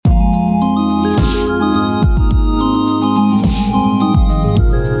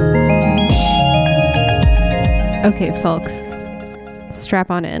Okay, folks,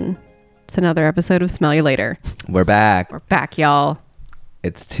 strap on in. It's another episode of Smell You Later. We're back. We're back, y'all.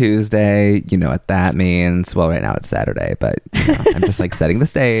 It's Tuesday. You know what that means. Well, right now it's Saturday, but I'm just like setting the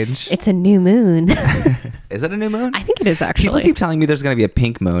stage. It's a new moon. Is it a new moon? I think it is, actually. People keep telling me there's going to be a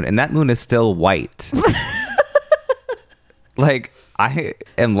pink moon, and that moon is still white. Like, I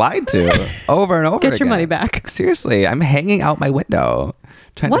am lied to over and over again. Get your money back. Seriously, I'm hanging out my window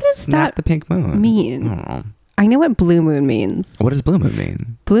trying What to does snap that the pink moon. mean? I don't know. I know what blue moon means. What does blue moon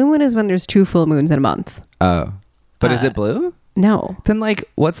mean? Blue moon is when there's 2 full moons in a month. Oh. But is it blue? No. Then, like,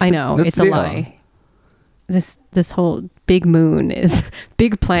 what's I know. what's It's the a deal? lie. This whole big moon is...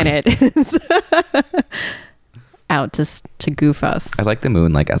 Big planet is out to goof us. I like the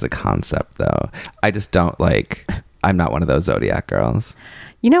moon, like, as a concept, though. I just don't, like... I'm not one of those Zodiac girls.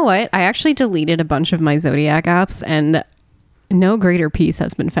 You know what? I actually deleted a bunch of my Zodiac apps, and no greater peace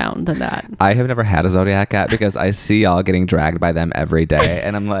has been found than that. I have never had a Zodiac app because I see y'all getting dragged by them every day.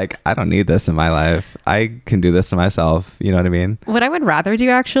 And I'm like, I don't need this in my life. I can do this to myself. You know what I mean? What I would rather do,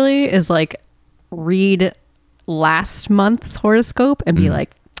 actually, is, like, read last month's horoscope and be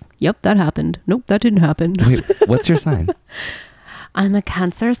like, yep, that happened. Nope, that didn't happen. Wait, what's your sign? I'm a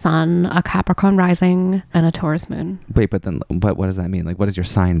Cancer sun, a Capricorn rising, and a Taurus moon. Wait, but what does that mean? Like, what is your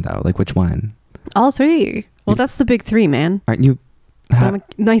sign, though? Like, which one? All 3. Well, that's the big 3, man. Aren't you...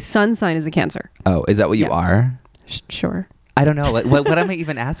 My sun sign is a Cancer. Oh, is that what you are? Sure. I don't know. Like, what am I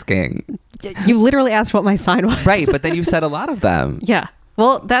even asking? You literally asked what my sign was. Right, but then you said a lot of them. Yeah.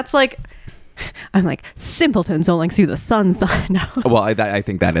 Well, that's like... I'm like, simpletons don't like see the sun sign. No. Well, I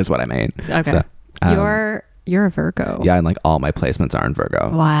think that is what I mean. Okay. So, You're a Virgo. Yeah, and like all my placements are in Virgo.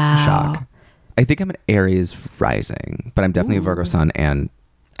 Wow. Shock. I think I'm an Aries rising, but I'm definitely a Virgo sun, and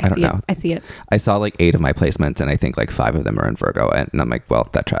I don't know. I see it. I saw like 8 of my placements, and I think like 5 of them are in Virgo, and I'm like, well,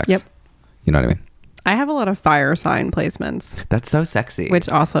 that tracks. Yep. You know what I mean? I have a lot of fire sign placements, That's so sexy. which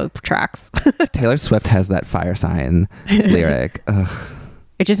also tracks. Taylor Swift has that fire sign lyric. Ugh.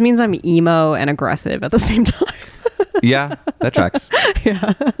 It just means I'm emo and aggressive at the same time. Yeah, that tracks.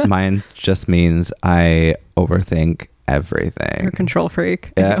 Yeah. Mine just means I overthink everything. You're a control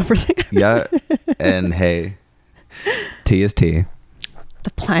freak. Yeah. You overthink. Yeah. And hey, T is T.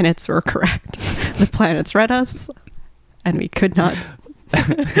 The planets were correct. The planets read us, and we could not.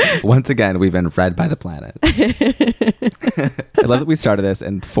 Once again, we've been read by the planet. I love that we started this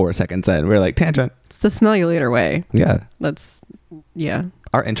and 4 seconds in, we're like, tangent. It's the smell you later way. Yeah. Yeah.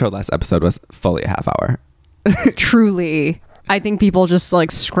 Our intro last episode was fully a half hour. Truly. I think people just like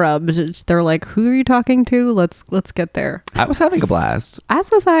scrubbed. They're like, who are you talking to? Let's get there. I was having a blast.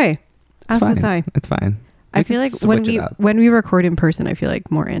 As was I. It's fine. It's fine. I feel like when we record in person, I feel like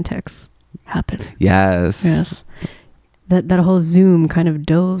more antics happen. Yes. That whole Zoom kind of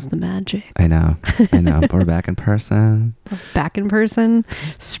dulls the magic. I know. But we're back in person. Back in person,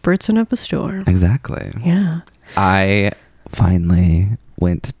 spritzing up a storm. Exactly. Yeah. I finally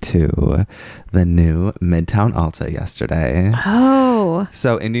went to the new Midtown Ulta yesterday. Oh.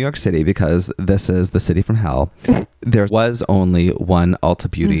 So in New York City, because this is the city from hell, there was only one Ulta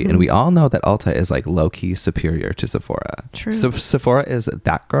Beauty. And we all know that Ulta is like low-key superior to Sephora. True. So Sephora is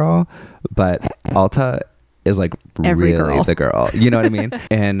that girl, but Ulta is like Every really girl. the girl. You know what I mean?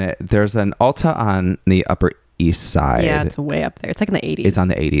 And there's an Ulta on the Upper East Side. Yeah, it's way up there. It's like in the 80s. It's on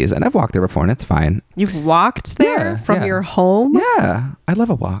the 80s. And I've walked there before and it's fine. You've walked there from your home? Yeah. I love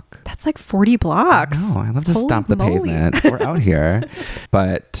a walk. That's like 40 blocks. I love to Holy stomp the moly. pavement. We're out here.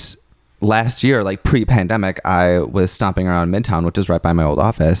 But last year, like pre-pandemic, I was stomping around Midtown, which is right by my old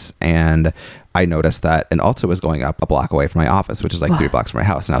office. And I noticed that an Ulta was going up a block away from my office, which is like 3 blocks from my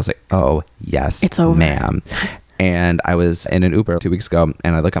house. And I was like, oh, yes, It's over. ma'am. And I was in an Uber 2 weeks ago,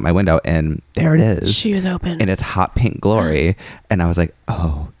 and I look out my window, and there it is. She was open. And it's hot pink glory. And I was like,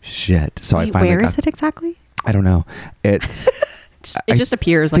 oh, shit. So Wait, I finally where is it exactly? I don't know. It's... It just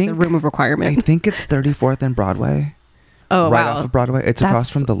appears like the room of requirement. I think it's 34th and Broadway. Oh, right wow. off of Broadway. It's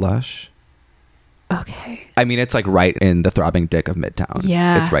across from the Lush. Okay. I mean, it's like right in the throbbing dick of Midtown.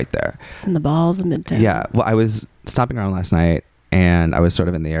 Yeah. It's right there. It's in the balls of Midtown. Yeah. Well, I was stomping around last night, and I was sort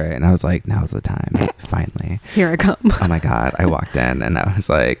of in the area, and I was like, now's the time. Finally. Here I come. Oh my God. I walked in, and I was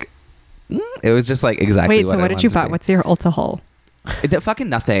like, it was just like exactly Wait, what so I what did you wanted buy? to be. What's your Ulta haul? Fucking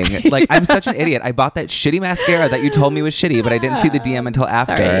nothing. Like, I'm such an idiot. I bought that shitty mascara that you told me was shitty, but I didn't see the DM until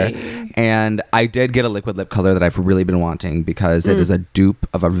after. Sorry. And I did get a liquid lip color that I've really been wanting because it is a dupe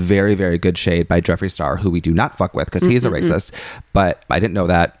of a very, very good shade by Jeffree Star, who we do not fuck with because he's a racist. But I didn't know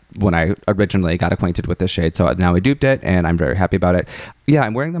that when I originally got acquainted with this shade. So now I duped it, and I'm very happy about it. Yeah,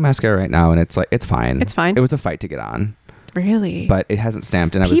 I'm wearing the mascara right now, and it's like, it's fine. It's fine. It was a fight to get on. Really? but it hasn't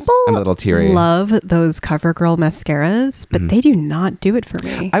stamped, and People I'm a little teary. love those CoverGirl mascaras, but they do not do it for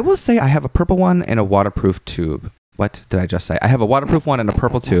me. I will say I have a purple one and a waterproof tube. What did I just say? I have a waterproof one and a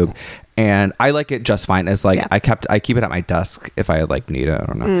purple tube, and I like it just fine. As like Yeah. I keep it at my desk if I like need it. I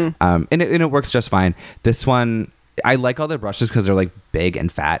don't know. And it works just fine. This one, I like all their brushes because they're like big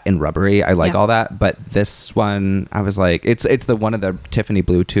and fat and rubbery. I like Yeah. all that, but this one, I was like, it's the one of the Tiffany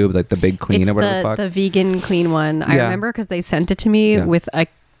blue tube, like the big clean It's or whatever the fuck. the vegan clean one. I Yeah. remember because they sent it to me Yeah. with a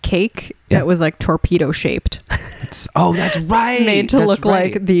cake Yeah. that was like torpedo shaped, Oh, that's right. made to That's look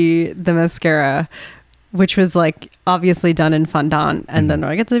right. like the mascara, which was like obviously done in fondant, and then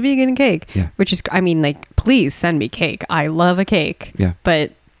like it's a vegan cake. Yeah. Which is, I mean, like, please send me cake. I love a cake. Yeah.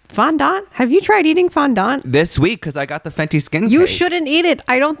 But fondant? Have you tried eating fondant? This week because I got the Fenty skin. You cake. shouldn't eat it.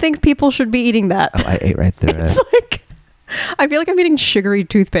 I don't think people should be eating that. Oh, I ate right through It's it. like, I feel like I'm eating sugary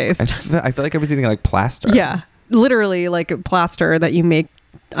toothpaste. I feel like I was eating like plaster. Yeah, literally like a plaster that you make,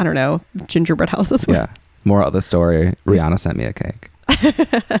 I don't know, gingerbread houses with. Yeah. Moral of the story: Rihanna sent me a cake.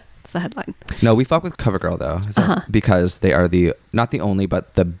 It's the headline. No, we fuck with CoverGirl though, because they are not the only,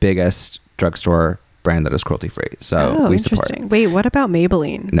 but the biggest drugstore brand that is cruelty free. So we support. Interesting. Wait, what about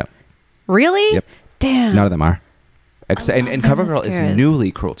Maybelline? No, Really? Yep. Damn. none of them are. And love CoverGirl mascaras. is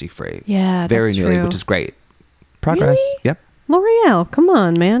newly cruelty free. Yeah, very that's newly, true. which is great. Progress. Really? Yep. L'Oreal, come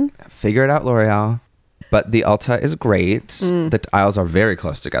on, man. Figure it out, L'Oreal. But the Ulta is great. The aisles are very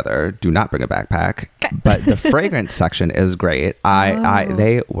close together. Do not bring a backpack. But the fragrance section is great.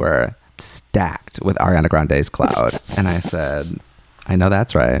 They were stacked with Ariana Grande's Cloud, and I said, I know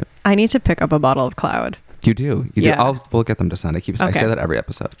that's right. I need to pick up a bottle of Cloud. You do. Yeah. We'll get them to send. I Okay. say that every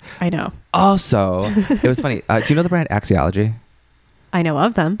episode. I know. Also, it was funny. Do you know the brand Axiology? I know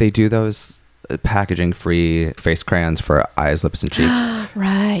of them. They do those packaging-free face crayons for eyes, lips, and cheeks.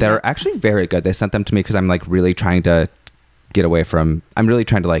 Right. They're actually very good. They sent them to me because I'm like really trying to get away from. I'm really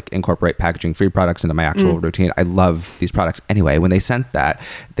trying to like incorporate packaging-free products into my actual routine. I love these products. Anyway, when they sent that,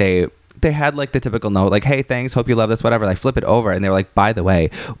 they had like the typical note, like, "Hey, thanks, hope you love this, whatever." I flip it over, and they were like, "By the way,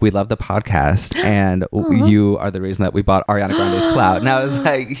 we love the podcast, and you are the reason that we bought Ariana Grande's Cloud." And I was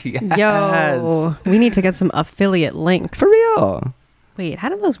like, "Yes, Yo, we need to get some affiliate links. for real." Wait, how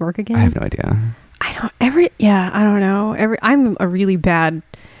do those work again? I have no idea. I don't know. I'm a really bad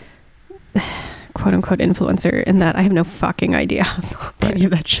quote unquote influencer in that I have no fucking idea how any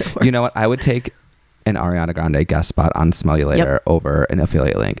of that shit works. You know what? I would take an Ariana Grande guest spot on Smell You Later over an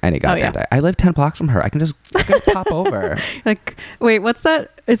affiliate link any goddamn day. I live 10 blocks from her. I can just pop over. Like, wait, what's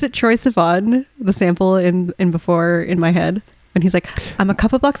that? Is it Troye Sivan, the sample in Before in my head? And he's like, "I'm a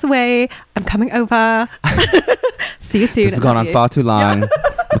couple blocks away. I'm coming over. See you soon." This has gone on far too long. I'm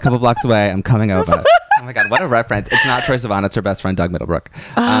a couple blocks away. I'm coming over. Oh my God, what a reference. It's not Troye Sivan. It's her best friend, Doug Middlebrook.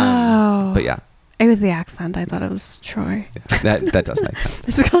 Oh. But yeah. It was the accent. I thought it was Troy. That does make sense.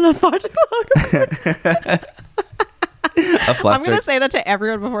 This has gone on far too long. A I'm flustered. going to say that to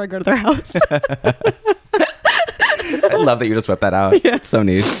everyone before I go to their house. I love that you just whipped that out. Yeah. So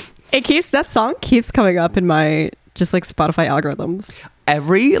neat. That song keeps coming up in my just like Spotify algorithms.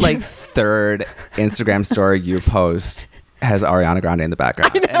 Every like third Instagram story you post has Ariana Grande in the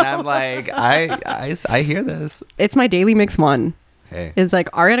background. And I'm like, I hear this. It's my daily mix one. Hey. Is like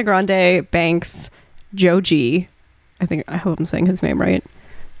Ariana Grande, Banks, Joji. I hope I'm saying his name right.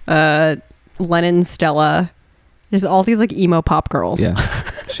 Lennon, Stella. There's all these like emo pop girls. Yeah.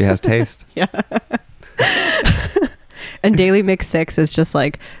 She has taste. Yeah. And Daily Mix 6 is just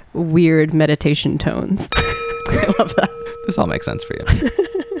like weird meditation tones. I love that. This all makes sense for you.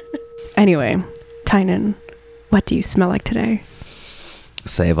 Anyway, Tynan, what do you smell like today?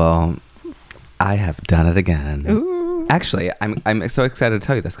 Sable, I have done it again. Ooh. Actually, I'm so excited to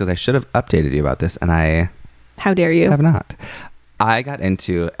tell you this because I should have updated you about this and I How dare you? have not. I got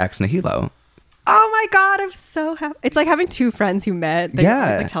into Ex Nihilo. Oh my God, I'm so happy. It's like having two friends who met. They're Yeah.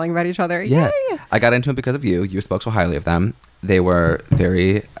 always, like telling about each other. Yeah. Yay. I got into it because of you. You spoke so highly of them. They were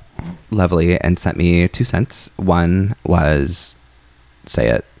very lovely and sent me 2 cents. One was, say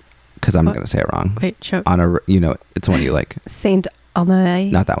it, because I'm What? going to say it wrong. Wait, show. Honor, it's one you like. Saint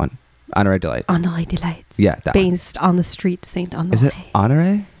Honoré. Not that one. Honoré Delights. Honoré Delights. Yeah, that one. Based on the street Saint Honoré. Is it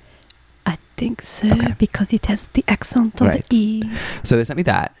Honoré? I think so. Okay. Because it has the accent on Right. the E. So they sent me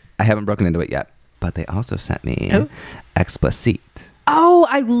that. I haven't broken into it yet. But they also sent me Explicit. Oh,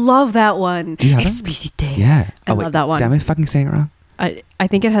 I love that one. Do you have it? Explicité. Yeah. I love that one. Am I fucking saying it wrong? I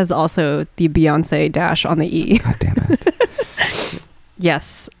think it has also the Beyonce dash on the E. God damn it.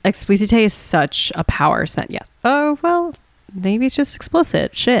 Yes. Explicité is such a power scent. Yes. Oh, well, maybe it's just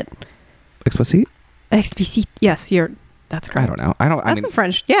explicit. Shit. Explicit? Explicit. Yes, you're That's great. I don't know. I mean, A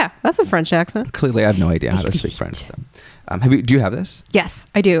French. Yeah, that's a French accent. clearly I have no idea how to speak French. So. Do you have this? Yes,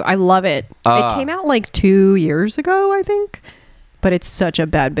 I do. I love it. It came out like 2 years ago, I think. But it's such a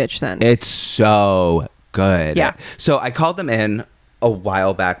bad bitch scent. It's so good. Yeah. So I called them in a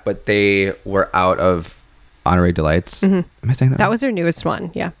while back, but they were out of Honorary Delights. Am I saying that? That right? was their newest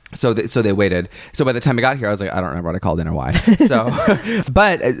one. Yeah. So they waited. So by the time I got here, I was like, I don't remember what I called in or why. So,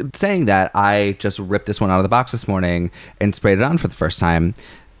 but saying that, I just ripped this one out of the box this morning and sprayed it on for the first time,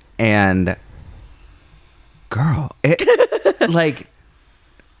 and girl, it like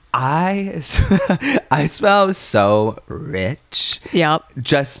I smell so rich. Yep.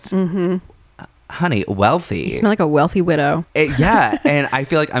 Just. Honey, wealthy. You smell like a wealthy widow. Yeah, and I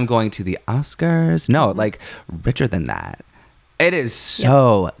feel like I'm going to the Oscars. No, like richer than that. It is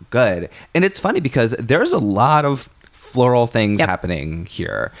so good. And it's funny because there's a lot of floral things happening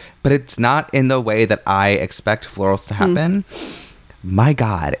here, but it's not in the way that I expect florals to happen. My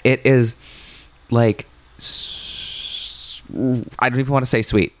God, it is like, I don't even want to say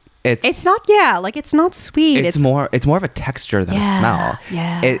sweet. It's not, like it's not sweet. It's more of a texture than a smell.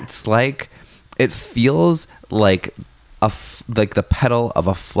 Yeah. It's like, it feels like like the petal of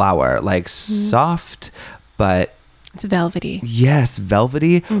a flower, like soft, but it's velvety. Yes,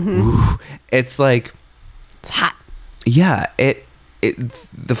 velvety. Ooh, it's like it's hot. Yeah,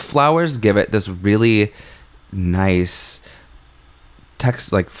 the flowers give it this really nice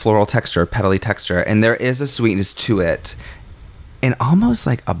like floral texture, petally texture, and there is a sweetness to it, and almost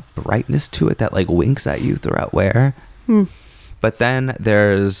like a brightness to it that like winks at you throughout wear. But then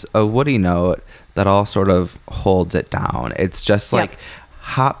there's a woody note that all sort of holds it down. It's just like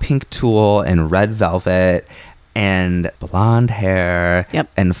hot pink tulle and red velvet and blonde hair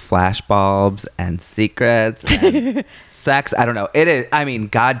and flash bulbs and secrets and sex. I don't know. It is, I mean,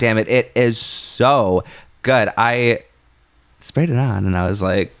 God damn it. It is so good. I sprayed it on and I was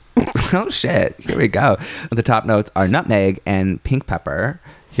like, oh shit, here we go. The top notes are nutmeg and pink pepper.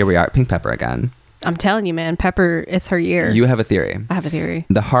 Here we are, pink pepper again. I'm telling you, man, pepper, it's her year. You have a theory. I have a theory.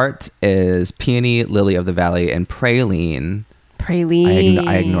 The heart is peony, lily of the valley, and praline. Praline.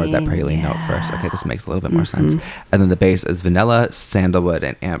 I ignored that praline note first. Okay, this makes a little bit more sense. And then the base is vanilla, sandalwood,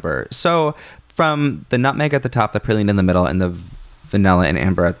 and amber. So from the nutmeg at the top, the praline in the middle, and the vanilla and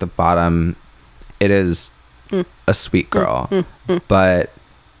amber at the bottom, it is a sweet girl. But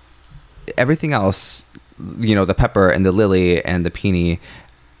everything else, you know, the pepper and the lily and the peony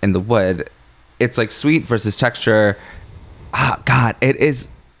and the wood, it's like sweet versus texture. God, it is.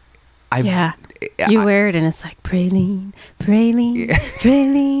 You wear it and it's like praline, praline,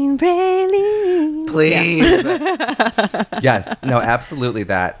 praline, praline. Please. Yes. No, absolutely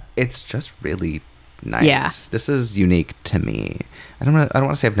that. It's just really nice. Yeah. This is unique to me. I don't want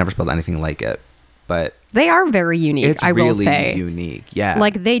to say I've never smelled anything like it, but they are very unique. It's I will really say unique. Yeah.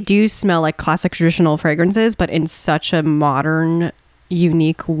 Like they do smell like classic traditional fragrances, but in such a modern,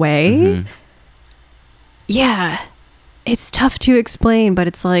 unique way. Yeah. It's tough to explain, but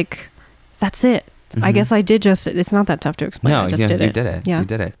it's like, that's it. I guess I did it's not that tough to explain. No, I just you did it. did it. Yeah. You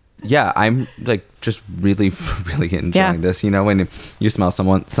did it. Yeah, I'm like just really, really enjoying this. You know, when you smell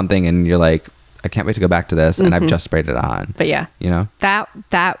something and you're like, I can't wait to go back to this, and I've just sprayed it on. But yeah, you know,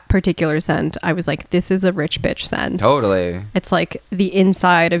 that particular scent, I was like, this is a rich bitch scent. Totally. It's like the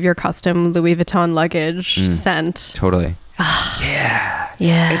inside of your custom Louis Vuitton luggage scent. Totally. Yeah.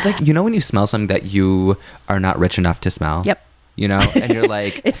 Yeah. It's like, you know, when you smell something that you are not rich enough to smell. Yep. You know, and you're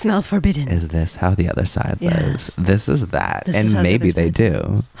like, it smells forbidden. Is this how the other side lives? This is that. This and is how maybe the other they side do.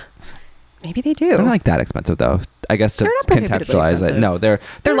 smells. Maybe they do. They're not like that expensive though. I guess to contextualize it. No, they're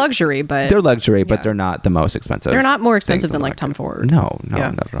luxury, but they're luxury, but they're not the most expensive. They're not more expensive than like Tom Ford. No,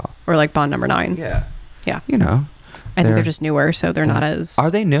 not at all. Or like Bond Number 9. Yeah. Yeah. You know. I think they're just newer, so they're not as.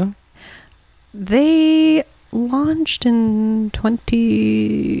 Are they new? They launched in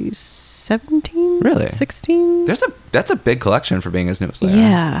 2017. Really? 16. That's a big collection for being as new as they are.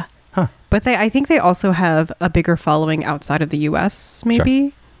 Yeah. Huh. But I think they also have a bigger following outside of the US, maybe.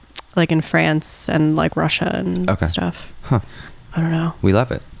 Sure. Like in France and like Russia and stuff. Huh. I don't know. We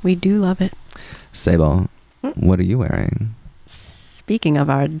love it. We do love it. Sable, what are you wearing? Speaking of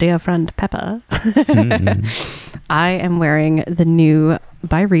our dear friend Peppa, I am wearing the new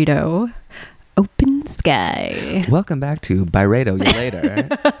Byredo Open Sky. Welcome back to Byredo You Later.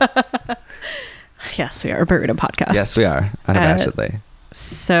 Yes, we are a Byredo podcast. Yes, we are. Unabashedly.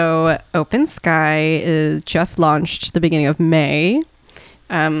 So Open Sky is just launched the beginning of May.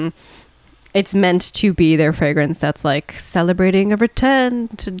 It's meant to be their fragrance that's like celebrating a return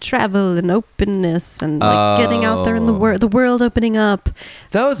to travel and openness and like getting out there in the world opening up.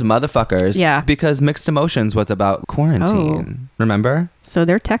 Those motherfuckers. Yeah. Because Mixed Emotions was about quarantine. Remember? So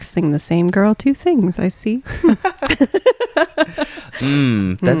they're texting the same girl two things, I see.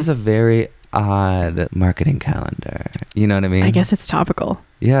 That's a very odd marketing calendar. You know what I mean? I guess it's topical.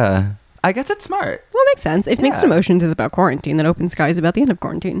 Yeah. I guess it's smart. Well, it makes sense. If Mixed Emotions is about quarantine, then Open Sky is about the end of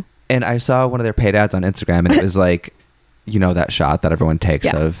quarantine. And I saw one of their paid ads on Instagram, and it was like, you know, that shot that everyone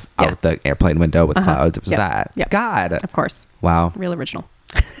takes of out the airplane window with clouds. It was that. Yep. God. Of course. Wow. Real original.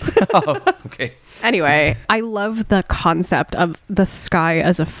 Oh, okay. Anyway, I love the concept of the sky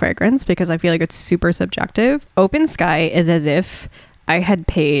as a fragrance because I feel like it's super subjective. Open Sky is as if I had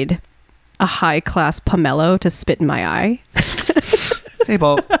paid a high-class pomelo to spit in my eye.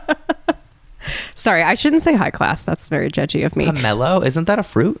 Sable. Sorry, I shouldn't say high class. That's very judgy of me. Pomelo? Isn't that a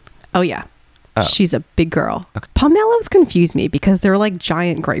fruit? Oh, yeah. Oh. She's a big girl. Okay. Pomelos confuse me because they're like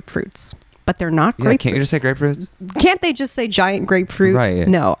giant grapefruits, but they're not grapefruits. Can't you just say grapefruits? Can't they just say giant grapefruit? Right.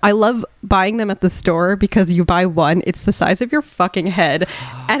 No. I love buying them at the store because you buy one, it's the size of your fucking head.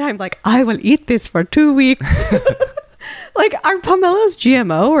 And I'm like, I will eat this for 2 weeks. Like, are pomelos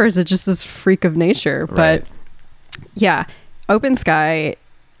GMO or is it just this freak of nature? Right. But yeah, Open Sky,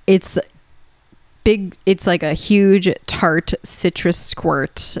 it's big. It's like a huge tart citrus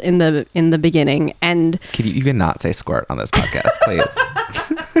squirt in the beginning. And You cannot say squirt on this podcast, please.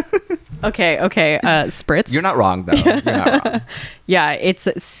 okay. Spritz. You're not wrong, though. You're not wrong. Yeah, it's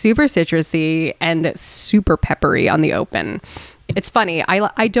super citrusy and super peppery on the open. It's funny.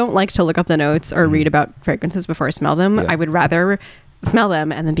 I don't like to look up the notes or read about fragrances before I smell them. Yeah. I would rather smell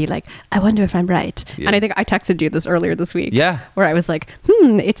them and then be like, I wonder if I'm right. Yeah. And I think I texted you this earlier this week. Yeah. Where I was like,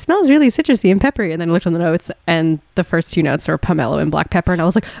 it smells really citrusy and peppery. And then I looked on the notes and the first two notes were pomelo and black pepper. And I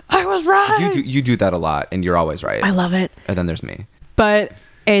was like, I was right. You do that a lot, and you're always right. I love it. And then there's me. But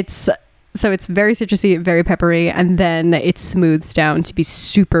it's very citrusy, very peppery. And then it smooths down to be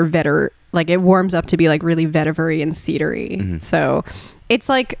super like it warms up to be like really vetiver-y and cedary. Mm-hmm. So it's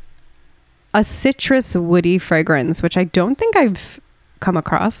like a citrus woody fragrance, which I don't think I've come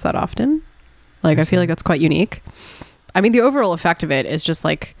across that often. Like I feel like that's quite unique. I mean, the overall effect of it is just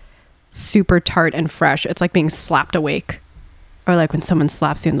like super tart and fresh. It's like being slapped awake, or like when someone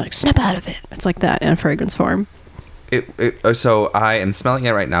slaps you and like snap out of it. It's like that in a fragrance form. So I am smelling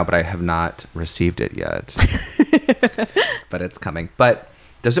it right now, but I have not received it yet. But it's coming. But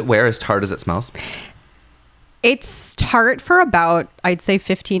does it wear as tart as it smells? It's tart for about, I'd say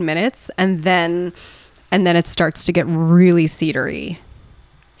 15 minutes, and then it starts to get really cedary.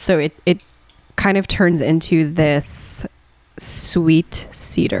 So it kind of turns into this sweet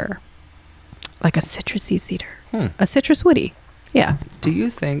cedar, like a citrusy cedar, a citrus woody. Yeah. Do you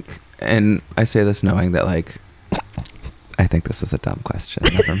think, and I say this knowing that like, I think this is a dumb question.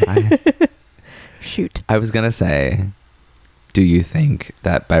 Never mind. Shoot. I was going to say, do you think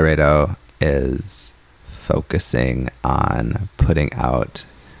that Byredo is focusing on putting out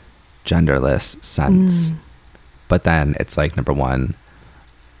genderless scents? But then it's like, number one,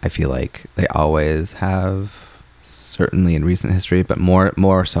 I feel like they always have, certainly in recent history, but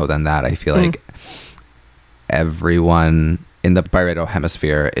more so than that, I feel like everyone in the Byredo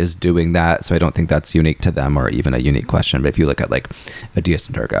hemisphere is doing that. So I don't think that's unique to them or even a unique question. But if you look at like a Dias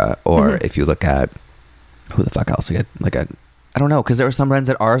and Durga, or if you look at who the fuck else, I don't know, because there are some brands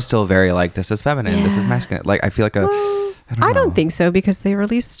that are still very like, this is feminine, this is masculine. Like I feel like I don't think so, because they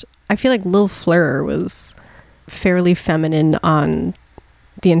released, I feel like Lil Fleur was fairly feminine on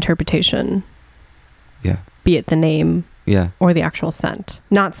the interpretation. Yeah. Be it the name or the actual scent.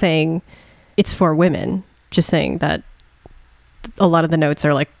 Not saying it's for women, just saying that a lot of the notes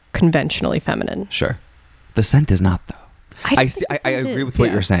are like conventionally feminine. Sure. The scent is not, though. I agree with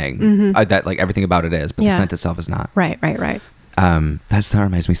what you're saying. That like everything about it is, but the scent itself is not. Right. That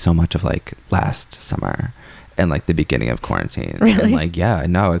reminds me so much of like last summer and like the beginning of quarantine. Really? And like, yeah,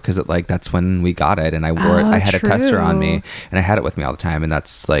 no, because it like that's when we got it, and I wore it. I had a tester on me, and I had it with me all the time, and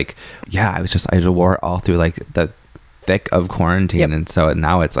that's like, yeah, I just wore it all through like the thick of quarantine, and so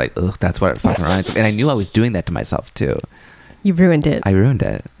now it's like, ugh, that's what it fucking reminds me. And I knew I was doing that to myself too. You ruined it. I ruined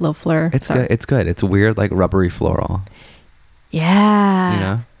it. Lil Fleur. It's good. It's good. It's weird, like rubbery floral. Yeah. You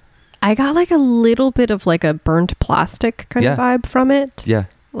know? I got like a little bit of like a burnt plastic kind of vibe from it. Yeah.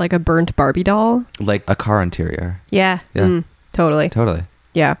 Like a burnt Barbie doll. Like a car interior. Yeah. Totally.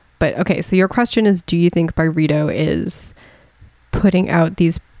 Yeah. But okay, so your question is, do you think Byredo is putting out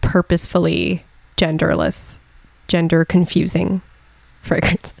these purposefully genderless, gender confusing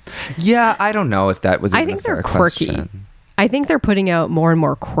fragrances? Yeah, I don't know if that was even I think a fair they're quirky. question. I think they're putting out more and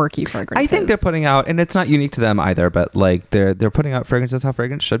more quirky fragrances. I think they're putting out, and it's not unique to them either, but like they're putting out fragrances how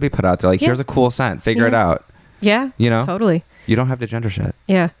fragrance should be put out. They're like, here's a cool scent, figure it out. Yeah. You know? Totally. You don't have to gender shit.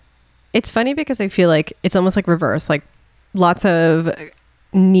 Yeah. It's funny because I feel like it's almost like reverse. Like lots of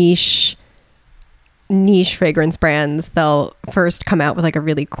niche fragrance brands, they'll first come out with like a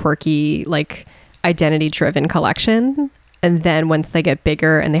really quirky, like identity driven collection. And then once they get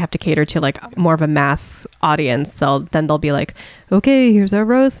bigger and they have to cater to like more of a mass audience, they'll be like, okay, here's our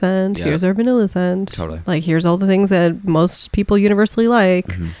rose scent, here's our vanilla scent. Totally. Like here's all the things that most people universally like.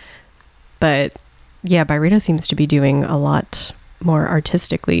 Mm-hmm. But yeah, Byredo seems to be doing a lot more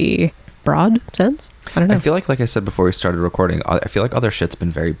artistically broad scents. I don't know. I feel like I said before we started recording, I feel like all their shit's been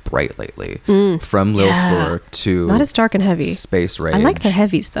very bright lately. From Lil Fleur to not as dark and heavy. Space Rage. I like their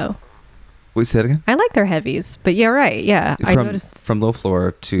heavies though. Wait, say it again? I like their heavies, but yeah, right. Yeah. I noticed from Lil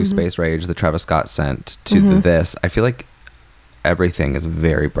Fleur to Space Rage, the Travis Scott scent to this. I feel like everything is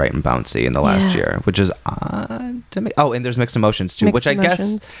very bright and bouncy in the last year, which is odd to me. Oh, and there's Mixed Emotions too, which I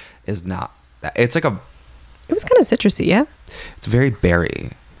guess is not that. It's like it was kind of citrusy, yeah. It's very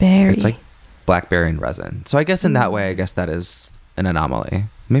berry. It's like blackberry and resin. So I guess in that way, I guess that is an anomaly.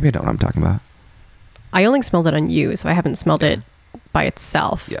 Maybe I don't know what I'm talking about. I only smelled it on you, so I haven't smelled it by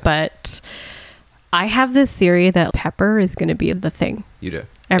itself. Yeah. But I have this theory that pepper is going to be the thing. You do.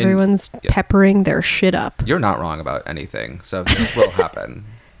 Everyone's peppering their shit up. You're not wrong about anything, so this will happen.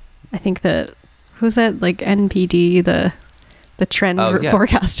 I think who's that, like NPD, the trend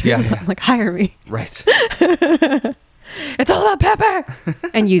forecaster? Yeah. Like, hire me. Right. It's all about pepper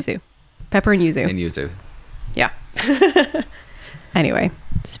and yuzu. Pepper and yuzu. And yuzu. Yeah. Anyway,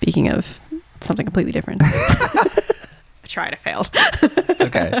 speaking of something completely different. I tried, I failed. It's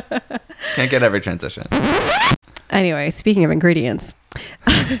okay. Can't get every transition. Anyway, speaking of ingredients,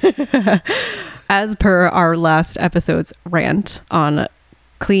 as per our last episode's rant on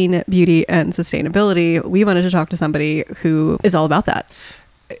clean beauty and sustainability, we wanted to talk to somebody who is all about that.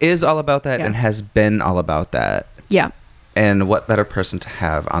 Is all about that and has been all about that. Yeah. And what better person to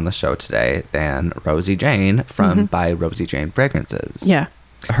have on the show today than Rosie Jane from By Rosie Jane Fragrances. Yeah.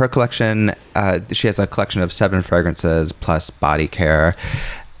 Her collection, she has a collection of 7 fragrances plus body care.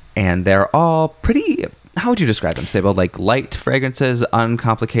 And they're all pretty, how would you describe them, Sable? Like light fragrances,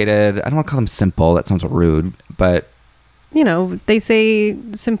 uncomplicated. I don't want to call them simple. That sounds rude, but you know, they say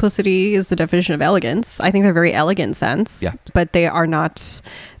simplicity is the definition of elegance. I think they're very elegant scents, but they're not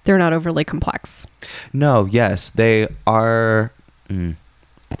overly complex. No, yes, they are.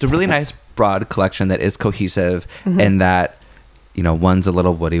 It's a really nice broad collection that is cohesive in that, you know, one's a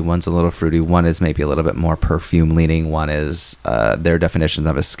little woody, one's a little fruity, one is maybe a little bit more perfume leaning, one is their definitions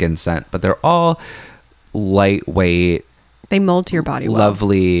of a skin scent, but they're all lightweight. They mold to your body well.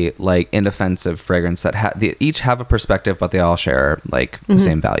 Lovely, like inoffensive fragrance that they each have a perspective, but they all share like the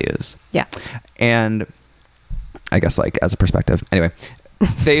same values. Yeah. And I guess like as a perspective, anyway,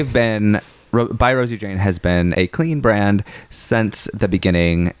 they've been, By Rosie Jane has been a clean brand since the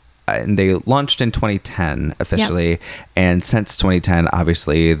beginning. And they launched in 2010 officially. Yep. And since 2010,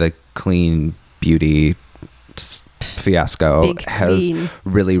 obviously the clean beauty fiasco has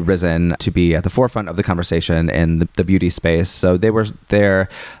really risen to be at the forefront of the conversation in the beauty space. So they were there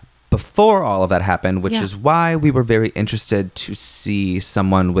before all of that happened, which is why we were very interested to see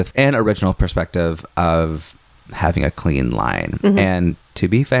someone with an original perspective of having a clean line. And to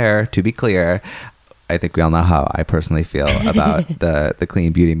be fair, to be clear, I think we all know how I personally feel about the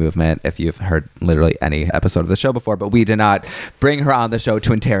clean beauty movement, if you've heard literally any episode of the show before, but we did not bring her on the show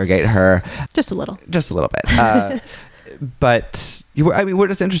to interrogate her. Just a little bit. But we're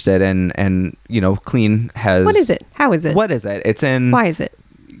just interested in, you know, clean has... What is it? How is it? What is it? It's in... Why is it?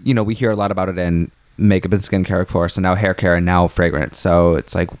 You know, we hear a lot about it in makeup and skincare, of course, and now hair care and now fragrance. So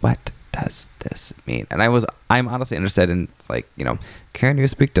it's like, what does this mean? And I'm honestly interested in, like, you know, can you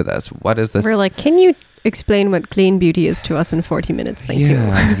speak to this? What is this? We're like, can you explain what clean beauty is to us in 40 minutes? Thank you.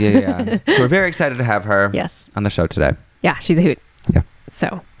 Yeah. So we're very excited to have her on the show today. Yeah, she's a hoot. Yeah.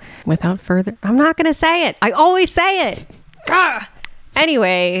 So without further, I'm not going to say it. I always say it. Gah!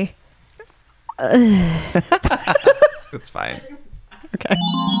 Anyway. It's fine. Okay.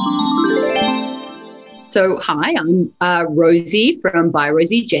 So, hi, I'm Rosie from By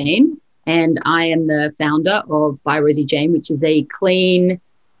Rosie Jane, and I am the founder of By Rosie Jane, which is a clean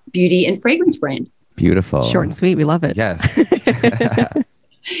beauty and fragrance brand. Beautiful. Short and sweet. We love it. Yes.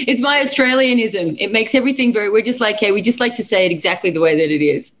 It's my Australianism. It makes everything we just like to say it exactly the way that it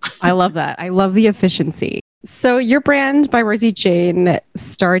is. I love that. I love the efficiency. So your brand, By Rosie Jane,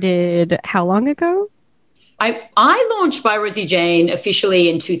 started how long ago? I launched By Rosie Jane officially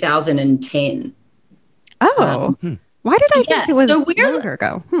in 2010. Oh, Why did I think it was so we're- longer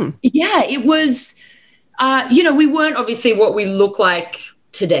ago? Yeah, it was, we weren't obviously what we look like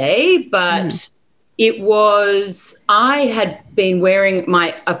today, but it was, I had been wearing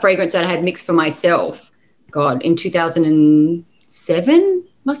a fragrance that I had mixed for myself, God, in 2007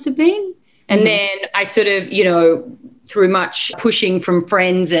 must have been. And then I sort of, through much pushing from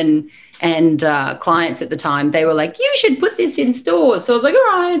friends and clients at the time, they were like, you should put this in stores. So I was like, all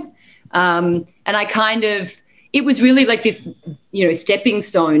right. And I kind of, it was really like this, stepping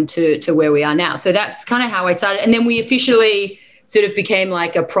stone to where we are now. So that's kind of how I started. And then we officially sort of became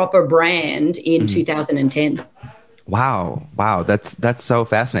like a proper brand in 2010. Wow. That's so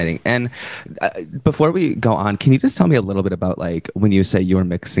fascinating. And before we go on, can you just tell me a little bit about like when you say you were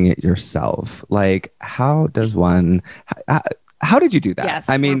mixing it yourself, like how does one, how did you do that? Yes,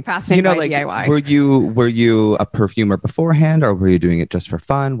 I mean, we're fascinated by like DIY. were you a perfumer beforehand, or were you doing it just for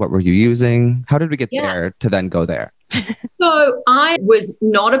fun? What were you using? How did we get there to then go there? So I was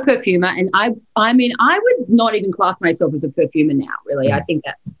not a perfumer, and I mean, I would not even class myself as a perfumer now, really. I think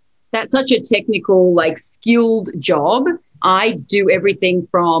that's such a technical, like skilled job. I do everything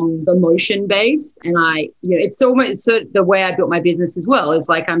from emotion based, and it's almost sort of the way I built my business as well. Is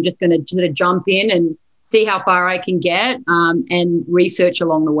like I'm just going to sort of jump in and see how far I can get and research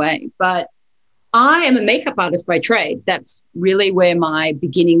along the way. But I am a makeup artist by trade. That's really where my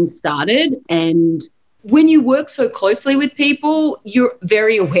beginnings started. And when you work so closely with people, you're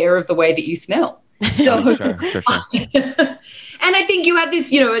very aware of the way that you smell. So, Sure. and I think you have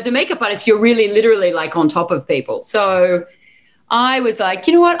this, as a makeup artist, you're really literally like on top of people. So I was like,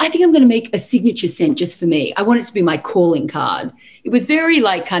 you know what? I think I'm going to make a signature scent just for me. I want it to be my calling card. It was very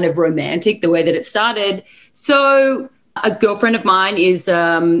like kind of romantic the way that it started. So a girlfriend of mine is,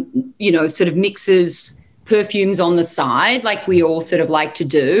 sort of mixes perfumes on the side, like we all sort of like to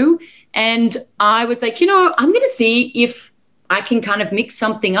do. And I was like, I'm going to see if I can kind of mix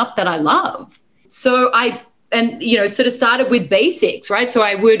something up that I love. So sort of started with basics, right? So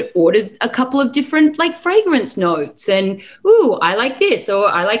I would order a couple of different like fragrance notes and, ooh, I like this or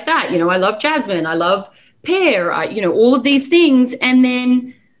I like that. I love jasmine. I love pear, all of these things. And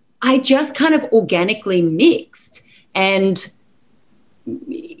then I just kind of organically mixed, and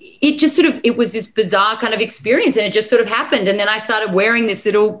it just it was this bizarre kind of experience, and it just sort of happened. And then I started wearing this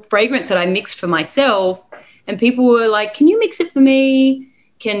little fragrance that I mixed for myself, and people were like, can you mix it for me?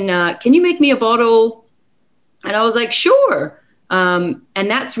 Can you make me a bottle? And I was like, sure. And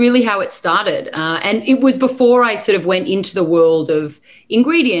that's really how it started. And it was before I sort of went into the world of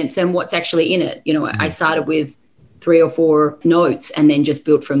ingredients and what's actually in it. I started with 3 or 4 notes and then just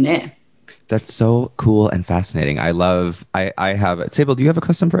built from there. That's so cool and fascinating. I have, Sable, do you have a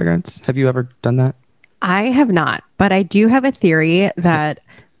custom fragrance? Have you ever done that? I have not, but I do have a theory that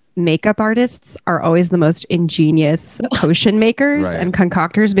makeup artists are always the most ingenious potion makers and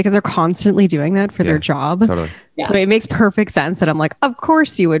concoctors because they're constantly doing that for their job. Totally. Yeah. So it makes perfect sense that I'm like, of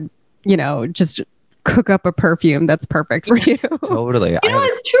course you would, just cook up a perfume that's perfect for you. Totally.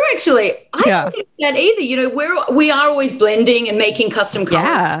 It's true, actually. I don't think that either. We are always blending and making custom colors.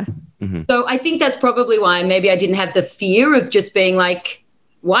 Yeah. Mm-hmm. So I think that's probably why maybe I didn't have the fear of just being like,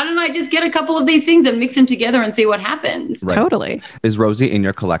 why don't I just get a couple of these things and mix them together and see what happens? Right. Totally. Is Rosie in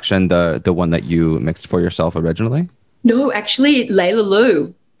your collection the one that you mixed for yourself originally? No, actually, Layla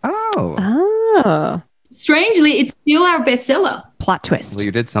Lou. Oh. Strangely, it's still our bestseller. Plot twist. Well,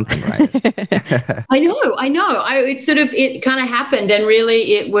 you did something right. I know. It kind of happened, and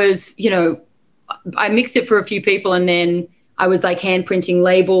really it was, I mixed it for a few people, and then I was like hand printing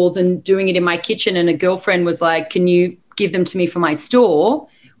labels and doing it in my kitchen, and a girlfriend was like, can you give them to me for my store,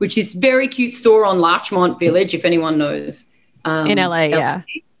 which is very cute store on Larchmont Village, if anyone knows. In LA, yeah.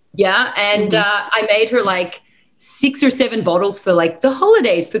 Yeah, and I made her like 6 or 7 bottles for like the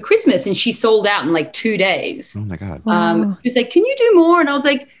holidays for Christmas, and she sold out in like 2 days. Oh my God. She was like, can you do more? And I was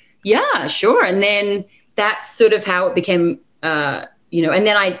like, yeah, sure. And then that's sort of how it became, and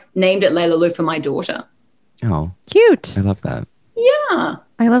then I named it Layla Lou for my daughter. Oh, cute. I love that. Yeah.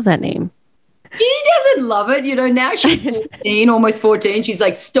 I love that name. She doesn't love it. Now she's 14, almost 14. She's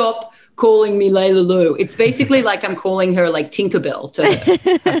like, stop calling me Layla Lou. It's basically like I'm calling her like Tinkerbell to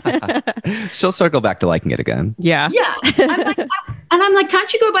her. She'll circle back to liking it again. Yeah. Yeah. I'm like,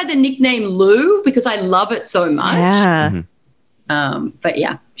 can't you go by the nickname Lou? Because I love it so much. Yeah. Mm-hmm. But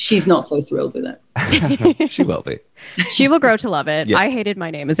yeah, she's not so thrilled with it. She will be. She will grow to love it. Yeah. I hated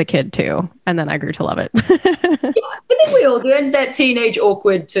my name as a kid too. And then I grew to love it. I think we all do. And that teenage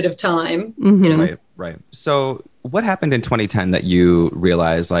awkward sort of time. Mm-hmm. Right. So what happened in 2010 that you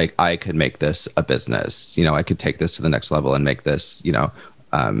realized like I could make this a business? I could take this to the next level and make this, a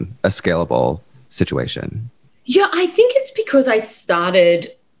scalable situation. Yeah, I think it's because I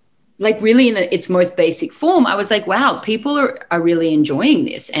started like really in its most basic form. I was like, wow, people are really enjoying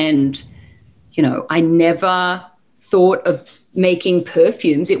this. And, you know, I never thought of making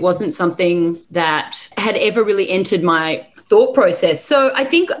perfumes. It wasn't something that had ever really entered my thought process. So I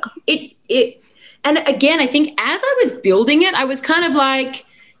think and again, I think as I was building it, I was kind of like,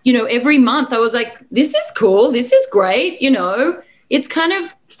 you know, every month I was like, this is cool. This is great. You know, it's kind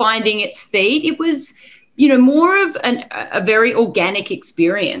of finding its feet. It was, you know, more of a very organic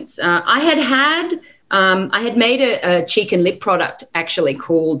experience. I had made a cheek and lip product actually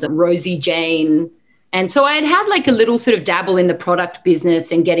called Rosie Jane. And so I had like a little sort of dabble in the product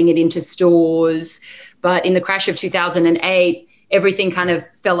business and getting it into stores. But in the crash of 2008, everything kind of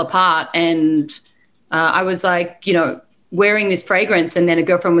fell apart. And I was like, you know, wearing this fragrance, and then a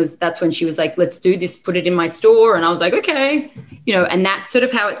girlfriend that's when she was like, let's do this, put it in my store. And I was like, okay, you know, and that's sort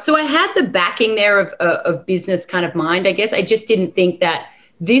of how so I had the backing there of business kind of mind, I guess. I just didn't think that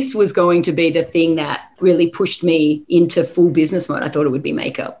this was going to be the thing that really pushed me into full business mode. I thought it would be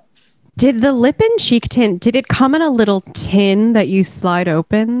makeup. Did the lip and cheek tint, did it come in a little tin that you slide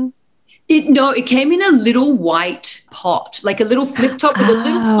open? It came in a little white pot, like a little flip top with a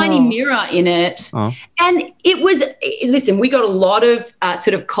little tiny mirror in it. Oh. And it was, listen, we got a lot of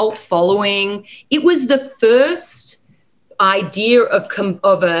sort of cult following. It was the first idea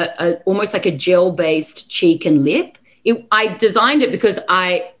of a almost like a gel-based cheek and lip. I designed it because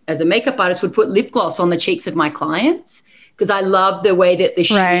I, as a makeup artist, would put lip gloss on the cheeks of my clients because I love the way that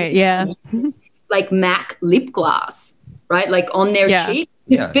the like MAC lip gloss, right? Like on their cheek.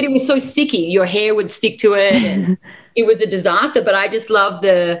 Yeah. But it was so sticky. Your hair would stick to it and it was a disaster. But I just love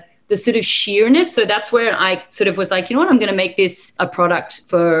the sort of sheerness. So that's where I sort of was like, you know what, I'm going to make this a product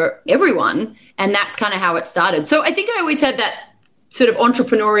for everyone. And that's kind of how it started. So I think I always had that sort of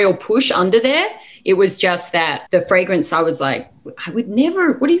entrepreneurial push under there. It was just that the fragrance, I was like, I would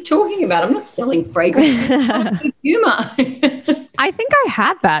never, what are you talking about? I'm not selling fragrance. Humor. I think I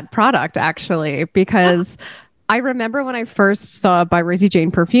had that product actually, because I remember when I first saw By Rosie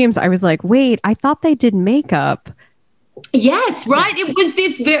Jane perfumes, I was like, wait, I thought they did makeup. Yes, right. It was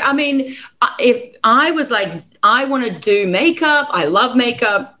this very, I mean, if I was like, I want to do makeup, I love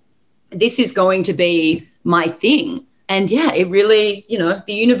makeup, this is going to be my thing. And yeah, it really, you know,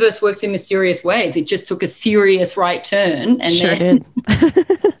 the universe works in mysterious ways. It just took a serious right turn. And sure did.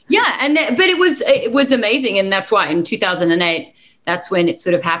 Yeah. But it was amazing. And that's why in 2008, that's when it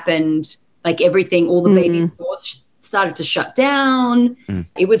sort of happened. Like everything, all the baby stores started to shut down.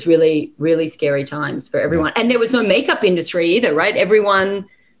 It was really, really scary times for everyone. And there was no makeup industry either, right? Everyone,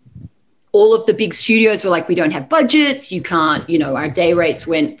 all of the big studios were like, we don't have budgets. You can't, you know, our day rates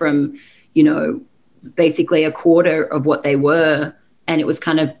went from, you know, basically a quarter of what they were. And it was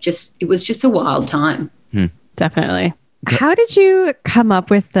kind of it was just a wild time. Definitely. How did you come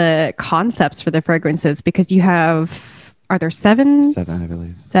up with the concepts for the fragrances? Because you are there seven? Seven, I believe.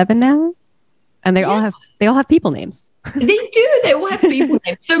 7 now? And they all have people names. They do. They all have people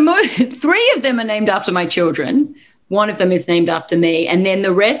names. So 3 of them are named after my children. 1 of them is named after me. And then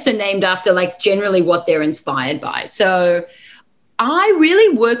the rest are named after like generally what they're inspired by. So I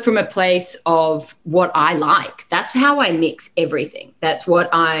really work from a place of what I like. That's how I mix everything. That's what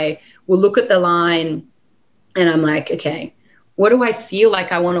I will look at the line and I'm like, okay, what do I feel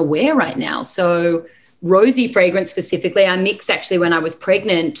like I want to wear right now? So Rosie fragrance specifically, I mixed actually when I was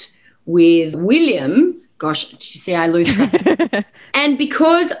pregnant with William. Gosh, did you see I lose track? And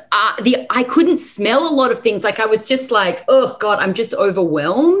because I couldn't smell a lot of things, like I was just like, oh God, I'm just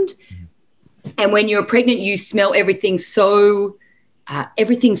overwhelmed. And when you're pregnant, you smell everything so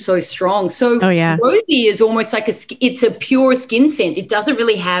strong. So Rosie is almost like it's a pure skin scent. It doesn't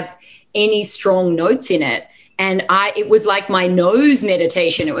really have any strong notes in it. And it was like my nose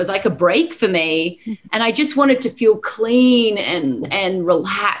meditation. It was like a break for me. And I just wanted to feel clean and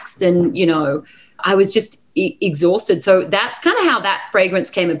relaxed. And, you know, I was just exhausted. So that's kind of how that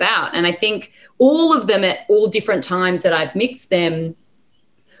fragrance came about. And I think all of them at all different times that I've mixed them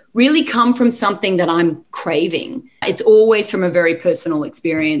really come from something that I'm craving. It's always from a very personal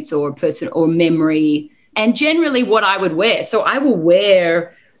experience or memory, and generally what I would wear. So I will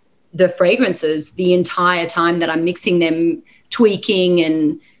wear the fragrances the entire time that I'm mixing them,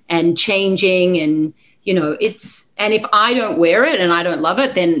 tweaking and changing. And, you know, and if I don't wear it and I don't love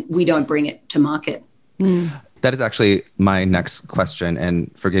it, then we don't bring it to market. That is actually my next question.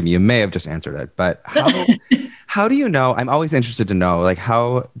 And forgive me, you may have just answered it, but how do you know? I'm always interested to know, like,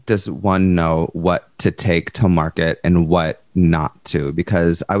 how does one know what to take to market and what not to?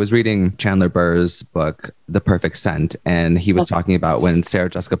 Because I was reading Chandler Burr's book, The Perfect Scent, and he was talking about when Sarah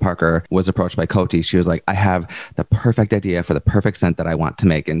Jessica Parker was approached by Coty, she was like, I have the perfect idea for the perfect scent that I want to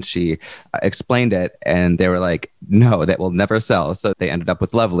make. And she explained it, and they were like, no, that will never sell. So they ended up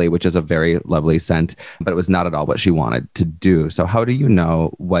with Lovely, which is a very lovely scent, but it was not at all what she wanted to do. So how do you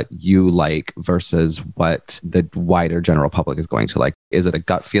know what you like versus what the wider general public is going to like? Is it a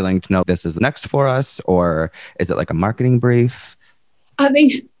gut feeling to know this is next for us, or is it like a marketing brief? I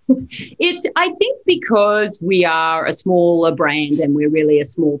mean, I think because we are a smaller brand and we're really a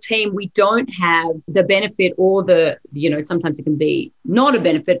small team, we don't have the benefit or sometimes it can be not a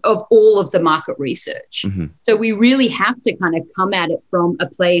benefit of all of the market research. Mm-hmm. So we really have to kind of come at it from a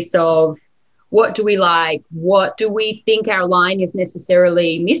place of what do we like? What do we think our line is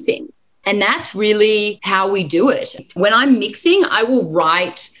necessarily missing? And that's really how we do it. When I'm mixing, I will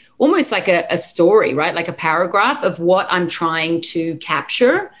write almost like a story, right? Like a paragraph of what I'm trying to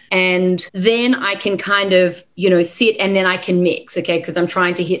capture. And then I can kind of, sit and then I can mix, okay? Because I'm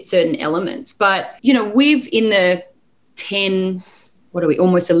trying to hit certain elements. But, we've in the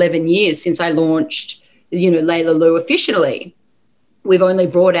almost 11 years since I launched, Layla Lou officially, we've only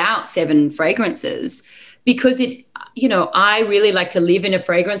brought out 7 fragrances because I really like to live in a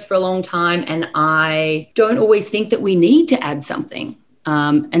fragrance for a long time. And I don't always think that we need to add something.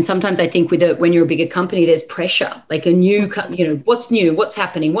 And sometimes I think when you're a bigger company, there's pressure, like a new, what's new, what's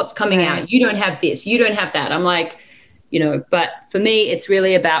happening, what's coming out. You don't have this, you don't have that. I'm like, but for me, it's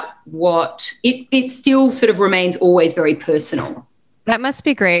really about it still sort of remains always very personal. That must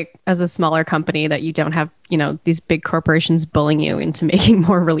be great as a smaller company that you don't have, these big corporations bullying you into making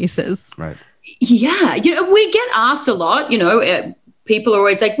more releases. Right. Yeah. We get asked a lot, people are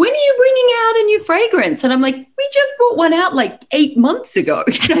always like, when are you bringing out a new fragrance? And I'm like, we just brought one out like 8 months ago.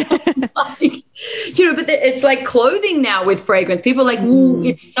 But it's like clothing now with fragrance. People are like, well,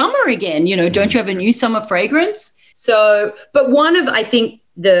 it's summer again. Don't you have a new summer fragrance? So, but I think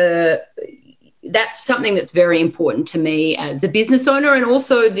that's something that's very important to me as a business owner, and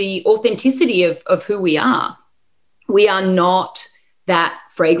also the authenticity of who we are. We are not that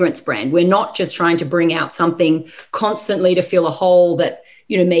fragrance brand. We're not just trying to bring out something constantly to fill a hole that,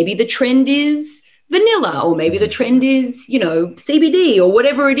 maybe the trend is vanilla, or maybe the trend is, CBD or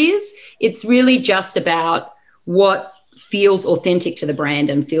whatever it is. It's really just about what feels authentic to the brand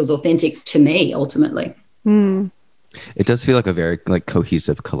and feels authentic to me ultimately. It does feel like a very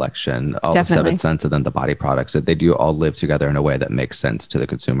cohesive collection, all Definitely. The 7 scents and then the body products, that they do all live together in a way that makes sense to the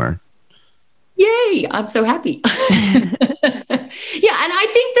consumer. Yay, I'm so happy. Yeah, and I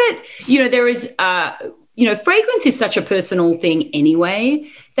think that, there is, fragrance is such a personal thing anyway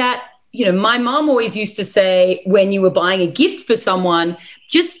that, my mom always used to say when you were buying a gift for someone,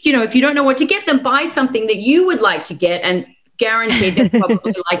 just, if you don't know what to get them, buy something that you would like to get and guaranteed they'd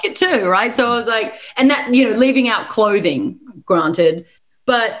probably like it too, right? So I was like, and that, leaving out clothing, granted.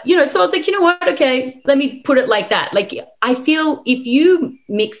 But, so I was like, you know what? Okay, let me put it like that. Like, I feel if you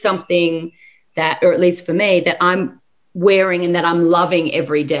mix something that, or at least for me, that I'm wearing and that I'm loving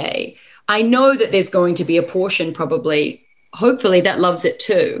every day, I know that there's going to be a portion probably, hopefully, that loves it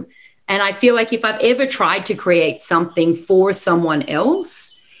too. And I feel like if I've ever tried to create something for someone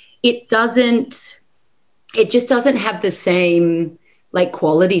else, it just doesn't have the same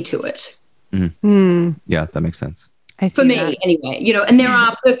quality to it. Yeah, that makes sense. For me, anyway, and there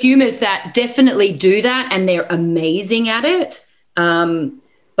are perfumers that definitely do that and they're amazing at it.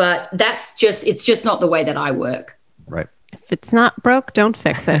 But it's just not the way that I work. Right. If it's not broke, don't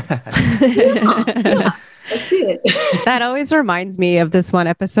fix it. Yeah, that's it. That always reminds me of this one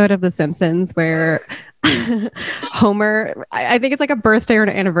episode of The Simpsons where Homer, I think it's like a birthday or an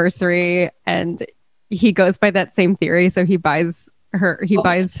anniversary, and he goes by that same theory. So he buys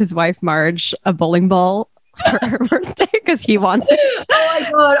his wife Marge a bowling ball for her birthday because he wants it.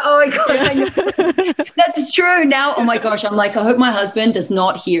 Oh my god! I know. That's true. Now, oh my gosh, I'm like, I hope my husband does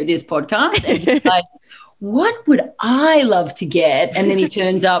not hear this podcast. And he's like, what would I love to get? And then he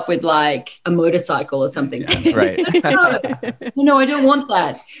turns up with like a motorcycle or something. Right. No, I don't want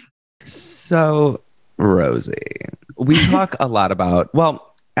that. So, Rosie, we talk a lot about,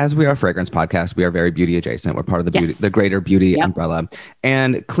 as we are a fragrance podcast, we are very beauty adjacent. We're part of the greater beauty umbrella.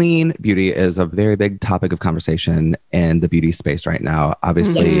 And clean beauty is a very big topic of conversation in the beauty space right now,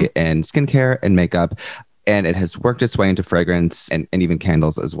 obviously in skincare and makeup. And it has worked its way into fragrance and even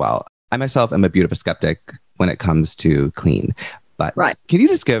candles as well. I myself am a bit of a skeptic when it comes to clean. But Can you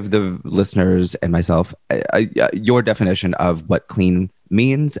just give the listeners and myself your definition of what clean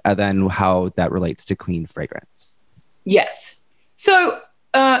means and then how that relates to clean fragrance? Yes. So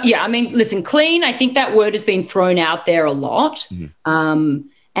Yeah, I mean, listen, clean, I think that word has been thrown out there a lot.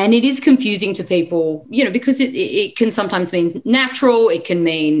 And it is confusing to people, because it can sometimes mean natural. It can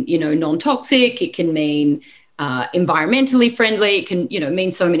mean, non-toxic. It can mean environmentally friendly. It can,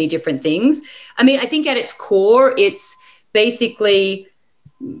 mean so many different things. I mean, I think at its core, it's basically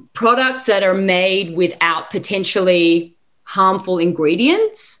products that are made without potentially harmful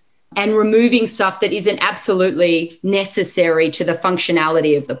ingredients and removing stuff that isn't absolutely necessary to the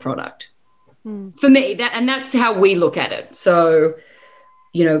functionality of the product. For me, that's how we look at it. So,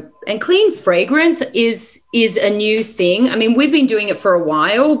 and clean fragrance is a new thing. I mean, we've been doing it for a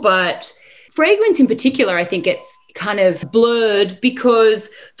while, but fragrance in particular, I think it's kind of blurred because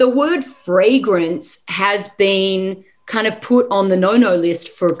the word fragrance has been kind of put on the no-no list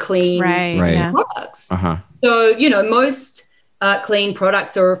for clean products. So, most clean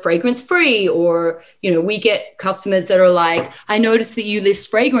products are fragrance-free, or, we get customers that are like, I noticed that you list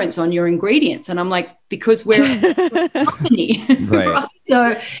fragrance on your ingredients. And I'm like, because we're a company. Right.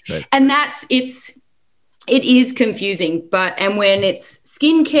 So, and it is confusing, and when it's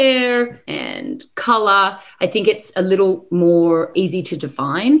skincare and color, I think it's a little more easy to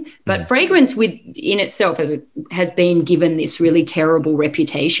define. But fragrance in itself has been given this really terrible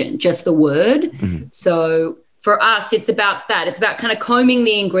reputation, just the word. So for us, it's about that. It's about kind of combing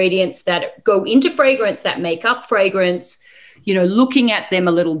the ingredients that go into fragrance, that make up fragrance, looking at them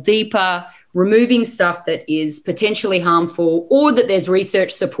a little deeper, removing stuff that is potentially harmful or that there's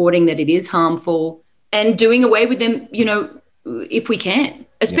research supporting that it is harmful, and doing away with them, if we can,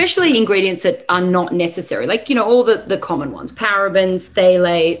 especially ingredients that are not necessary, like, all the common ones, parabens,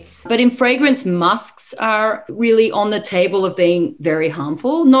 phthalates. But in fragrance, musks are really on the table of being very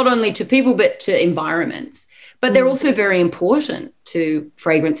harmful, not only to people, but to environments. But they're also very important to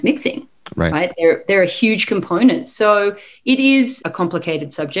fragrance mixing, right? They're a huge component. So it is a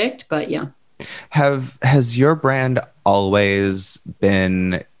complicated subject, but yeah. Has your brand always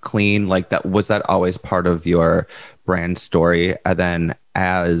been clean? Like that, was that always part of your brand story? And then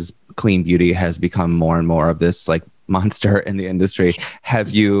as clean beauty has become more and more of this like monster in the industry, have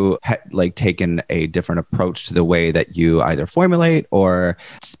you taken a different approach to the way that you either formulate or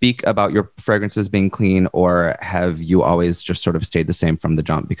speak about your fragrances being clean, or have you always just sort of stayed the same from the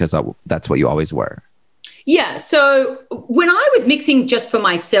jump because that's what you always were? Yeah. So when I was mixing just for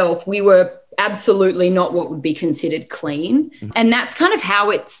myself, we were absolutely not what would be considered clean. And that's kind of how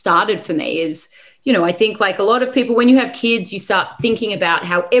it started for me is, I think like a lot of people, when you have kids, you start thinking about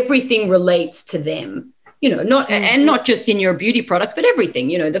how everything relates to them, not just in your beauty products, but everything,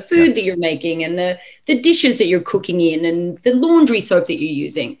 the food that you're making and the dishes that you're cooking in and the laundry soap that you're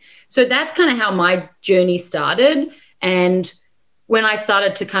using. So that's kind of how my journey started. And when I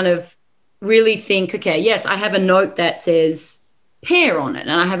started to kind of really think, okay, yes, I have a note that says pear on it,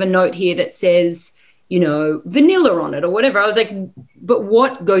 and I have a note here that says, vanilla on it or whatever. I was like, but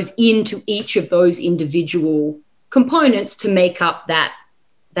what goes into each of those individual components to make up that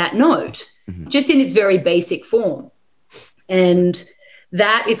note, just in its very basic form? And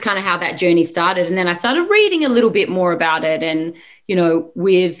that is kind of how that journey started. And then I started reading a little bit more about it. And,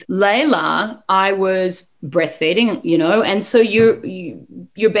 with Layla, I was breastfeeding, and so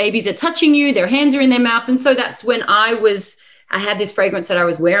your babies are touching you, their hands are in their mouth. And so that's when I had this fragrance that I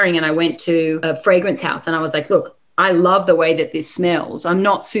was wearing, and I went to a fragrance house and I was like, look, I love the way that this smells. I'm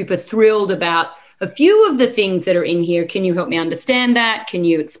not super thrilled about a few of the things that are in here. Can you help me understand that? Can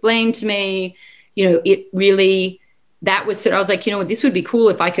you explain to me? It really, I was like, this would be cool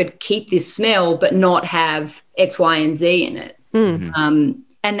if I could keep this smell, but not have X, Y, and Z in it.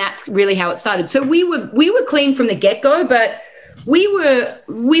 And that's really how it started. So we were clean from the get-go, but we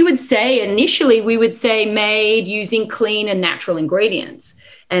would say made using clean and natural ingredients.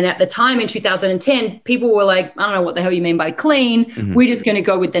 And at the time in 2010, people were like, I don't know what the hell you mean by clean. We're just going to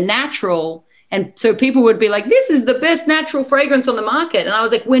go with the natural. And so people would be like, this is the best natural fragrance on the market. And I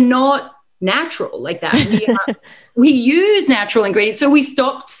was like, we're not natural like that. We use natural ingredients. So we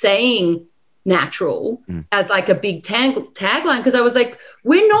stopped saying natural as like a big tagline, because I was like,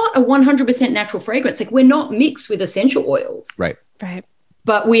 we're not a 100% natural fragrance. Like, we're not mixed with essential oils. Right.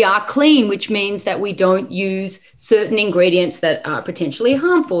 But we are clean, which means that we don't use certain ingredients that are potentially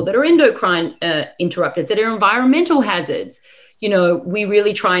harmful, that are endocrine interrupters, that are environmental hazards. We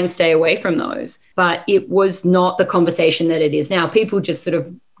really try and stay away from those. But it was not the conversation that it is now. People just sort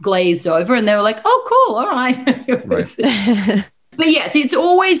of glazed over and they were like, oh, cool. All right. Right. But yes, it's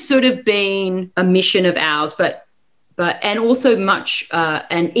always sort of been a mission of ours, but and also much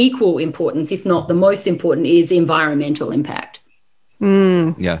and equal importance, if not the most important, is environmental impact.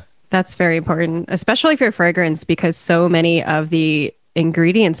 Yeah. That's very important, especially for fragrance, because so many of the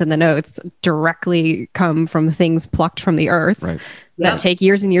ingredients in the notes directly come from things plucked from the earth that Yep. take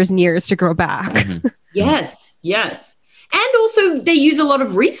years and years and years to grow back. Yes, yes. And also they use a lot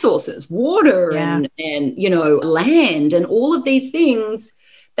of resources, water and land and all of these things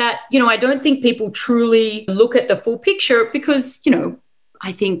that, I don't think people truly look at the full picture because,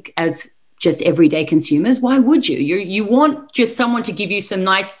 I think as just everyday consumers, why would you? You want just someone to give you some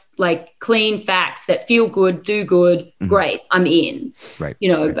nice, like clean facts that feel good, do good, great, I'm in. Right.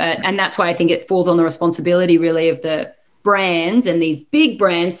 And that's why I think it falls on the responsibility really of the brands and these big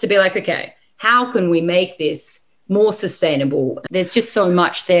brands to be like, okay, how can we make this more sustainable? There's just so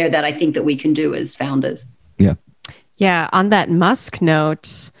much there that I think that we can do as founders. Yeah. Yeah. On that musk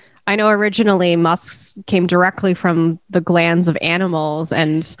note, I know originally musks came directly from the glands of animals,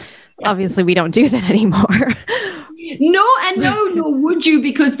 and obviously we don't do that anymore. Nor would you,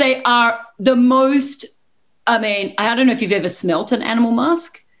 because they are the most, I don't know if you've ever smelt an animal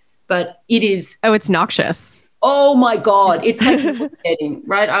musk, but it is. Oh, it's noxious. Oh my God. It's like nauseating,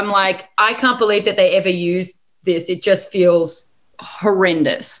 right? I'm like, I can't believe that they ever used this. It just feels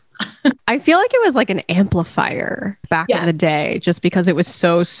horrendous. I feel like it was like an amplifier back in the day, just because it was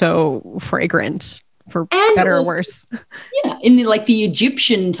so fragrant, for better or worse. Yeah. In the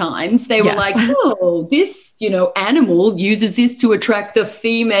Egyptian times, they were like, oh, this, animal uses this to attract the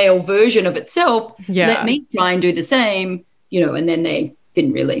female version of itself. Yeah. Let me try and do the same, and then they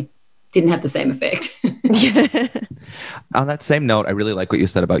didn't have the same effect. On that same note, I really like what you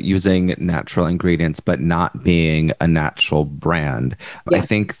said about using natural ingredients, but not being a natural brand. Yeah. I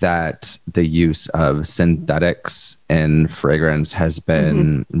think that the use of synthetics in fragrance has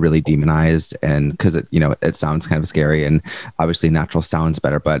been really demonized, and because it sounds kind of scary, and obviously natural sounds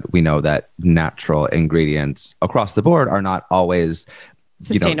better, but we know that natural ingredients across the board are not always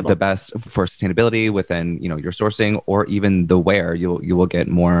sustainable. The best for sustainability within, your sourcing, or even the wear. You will get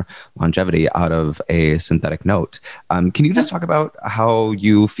more longevity out of a synthetic note. Can you just talk about how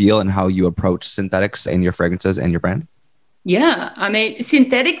you feel and how you approach synthetics in your fragrances and your brand? Yeah.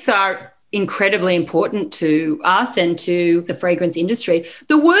 Synthetics are incredibly important to us and to the fragrance industry.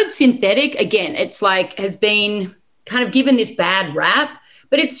 The word synthetic, again, it's like has been kind of given this bad rap.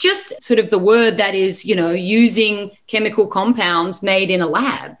 But it's just sort of the word that is, using chemical compounds made in a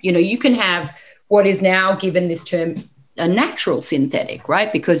lab. You can have what is now given this term a natural synthetic,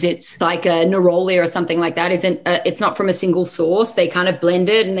 right? Because it's like a neroli or something like that. It's not from a single source. They kind of blend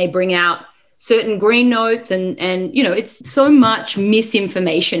it and they bring out certain green notes and it's so much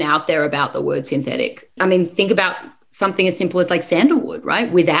misinformation out there about the word synthetic. Think about something as simple as like sandalwood, right?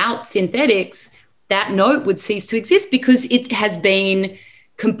 Without synthetics, that note would cease to exist because it has been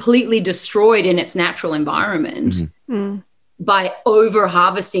completely destroyed in its natural environment by over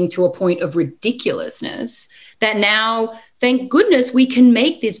harvesting to a point of ridiculousness, that now, thank goodness, we can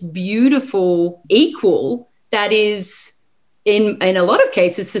make this beautiful equal that is in a lot of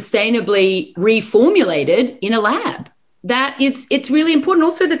cases sustainably reformulated in a lab. It's really important.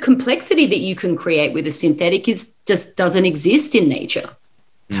 Also, the complexity that you can create with a synthetic just doesn't exist in nature.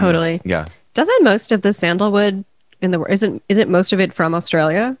 Totally. Yeah. Doesn't most of the sandalwood isn't most of it from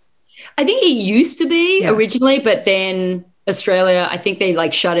Australia? I think it used to be originally, but then Australia, I think they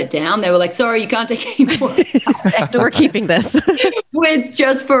shut it down. They were like, sorry, you can't take any more. We're keeping this. It's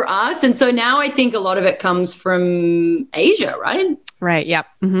just for us. And so now I think a lot of it comes from Asia, right? Right. Yeah.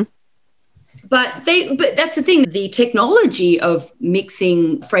 Mm-hmm. But that's the thing. The technology of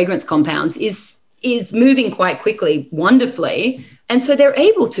mixing fragrance compounds is moving quite quickly, wonderfully. And so they're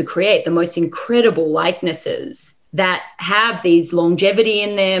able to create the most incredible likenesses that have these longevity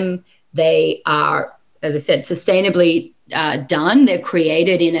in them. They are, as I said, sustainably done. They're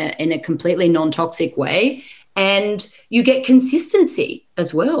created in a completely non-toxic way. And you get consistency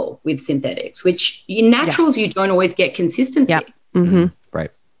as well with synthetics, which in naturals, you don't always get consistency. Yep. Mm-hmm.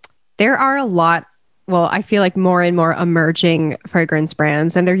 Right. There are a lot, I feel like more and more emerging fragrance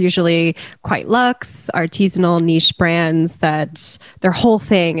brands, and they're usually quite luxe, artisanal, niche brands that their whole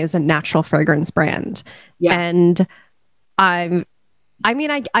thing is a natural fragrance brand. Yeah. And I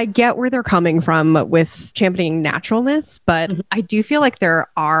get where they're coming from with championing naturalness, but I do feel like there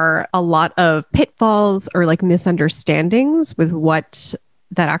are a lot of pitfalls or misunderstandings with what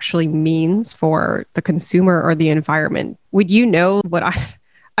that actually means for the consumer or the environment. Would you know what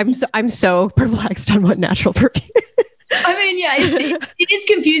I'm so perplexed on what natural perfume is. It is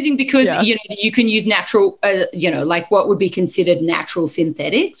confusing because, you can use natural, what would be considered natural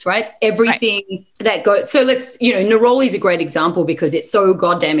synthetics, right? Everything that goes. So neroli is a great example because it's so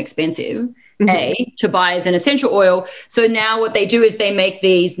goddamn expensive, to buy as an essential oil. So now what they do is they make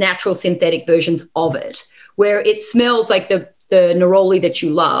these natural synthetic versions of it where it smells like the neroli that you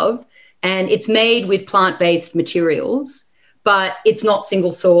love, and it's made with plant-based materials, but it's not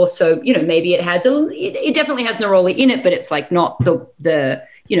single source. So, maybe it definitely has neroli in it, but it's like not the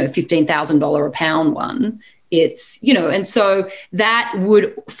 $15,000 a pound one. It's, and so that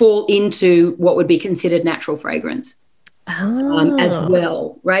would fall into what would be considered natural fragrance as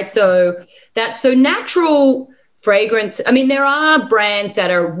well, right? So natural fragrance. I mean, there are brands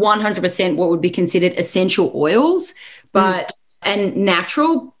that are 100% what would be considered essential oils, and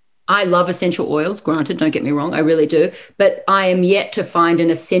natural. I love essential oils, granted, don't get me wrong, I really do. But I am yet to find an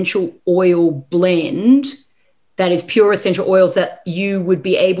essential oil blend that is pure essential oils that you would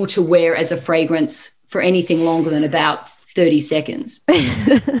be able to wear as a fragrance for anything longer than about 30 seconds.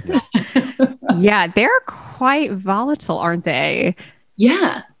 Yeah, they're quite volatile, aren't they?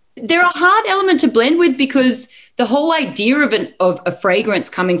 Yeah. They're a hard element to blend with because the whole idea of a fragrance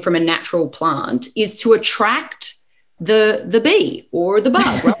coming from a natural plant is to attract the bee or the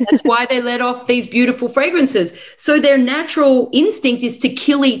bug, right? That's why they let off these beautiful fragrances. So their natural instinct is to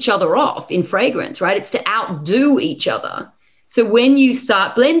kill each other off in fragrance, right? It's to outdo each other. So when you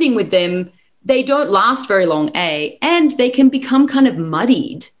start blending with them, they don't last very long, and they can become kind of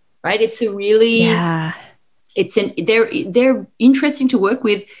muddied, right? It's a really, they're interesting to work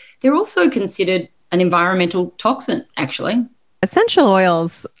with. They're also considered an environmental toxin, actually. Essential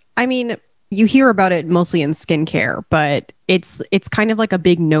oils, I mean, you hear about it mostly in skincare, but it's kind of like a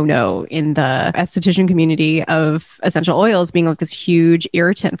big no-no in the esthetician community of essential oils being like this huge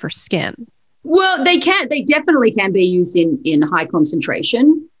irritant for skin. Well, they definitely can be used in high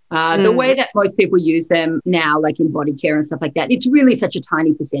concentration. The way that most people use them now, like in body care and stuff like that, it's really such a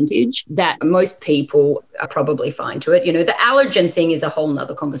tiny percentage that most people are probably fine to it. The allergen thing is a whole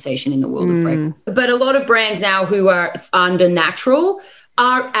nother conversation in the world of fragrance. But a lot of brands now who are under natural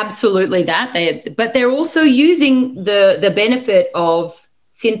are absolutely that. But they're also using the benefit of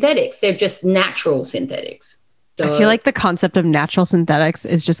synthetics. They're just natural synthetics. So, I feel like the concept of natural synthetics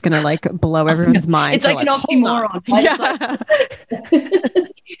is just going to like blow everyone's mind. It's like an oxymoron. Right? Yeah.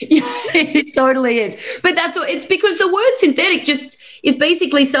 Yeah, it totally is. But it's because the word synthetic just is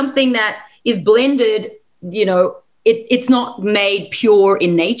basically something that is blended, it's not made pure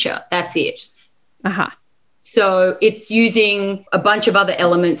in nature. That's it. So it's using a bunch of other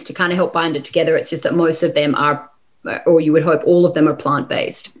elements to kind of help bind it together. It's just that most of them are, or you would hope all of them are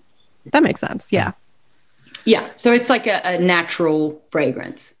plant-based. That makes sense. Yeah. Yeah. So it's like a natural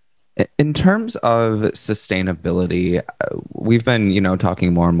fragrance. In terms of sustainability, we've been,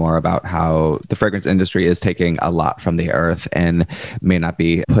 talking more and more about how the fragrance industry is taking a lot from the earth and may not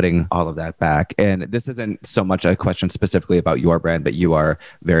be putting all of that back. And this isn't so much a question specifically about your brand, but you are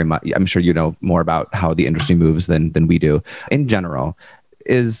very much, I'm sure you know more about how the industry moves than we do. In general,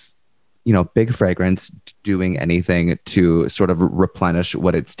 is big fragrance doing anything to sort of replenish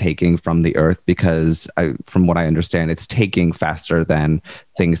what it's taking from the earth? Because from what I understand, it's taking faster than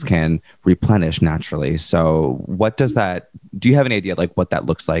things can replenish naturally. So do you have any idea like what that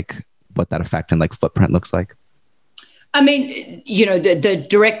looks like, what that effect and like footprint looks like? I mean, the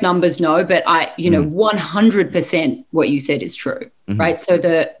direct numbers, no, but 100% what you said is true, right? So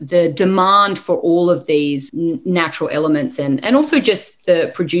the demand for all of these natural elements and also just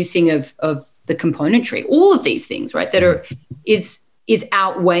the producing of the componentry, all of these things, right, that is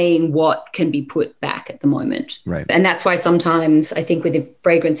outweighing what can be put back at the moment. Right. And that's why sometimes I think with the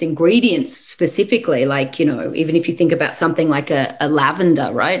fragrance ingredients specifically, like, even if you think about something like a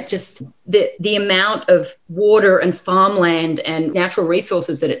lavender, right, just the amount of water and farmland and natural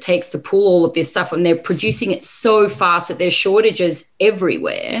resources that it takes to pull all of this stuff, and they're producing it so fast that there's shortages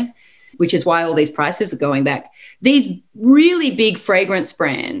everywhere, which is why all these prices are going back. These really big fragrance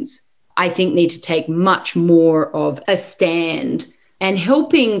brands, I think, need to take much more of a stand and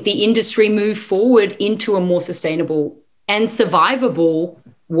helping the industry move forward into a more sustainable and survivable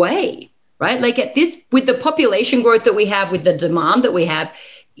way, right? Like with the population growth that we have, with the demand that we have,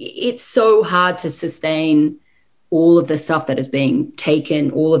 it's so hard to sustain all of the stuff that is being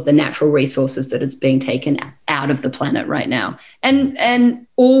taken, all of the natural resources that is being taken out of the planet right now. And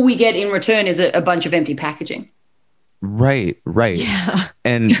all we get in return is a bunch of empty packaging. Right. Yeah.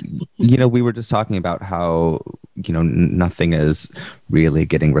 And, we were just talking about how, nothing is really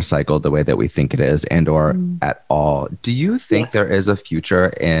getting recycled the way that we think it is or at all. Do you think there is a future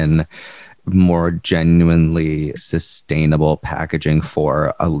in more genuinely sustainable packaging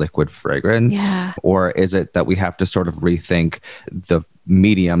for a liquid fragrance? Yeah. Or is it that we have to sort of rethink the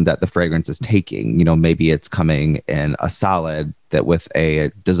medium that the fragrance is taking. You know, maybe it's coming in a solid that with a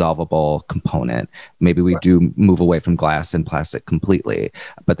dissolvable component. Maybe we do move away from glass and plastic completely,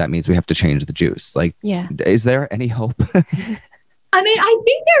 but that means we have to change the juice. Like, is there any hope? I mean, I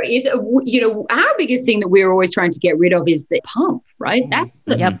think there is, our biggest thing that we're always trying to get rid of is the pump, right? That's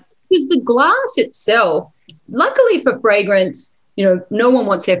the, because the glass itself, luckily for fragrance, no one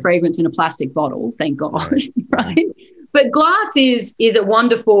wants their fragrance in a plastic bottle, thank God, right? But glass is a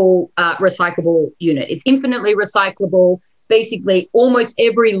wonderful recyclable unit. It's infinitely recyclable. Basically, almost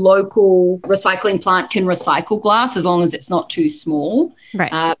every local recycling plant can recycle glass as long as it's not too small.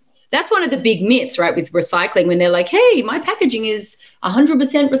 Right. That's one of the big myths, right, with recycling, when they're like, hey, my packaging is 100%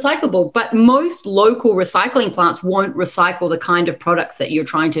 recyclable. But most local recycling plants won't recycle the kind of products that you're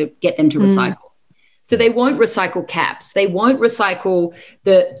trying to get them to recycle. So they won't recycle caps. They won't recycle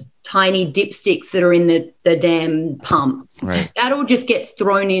the tiny dipsticks that are in the damn pumps. Right. That all just gets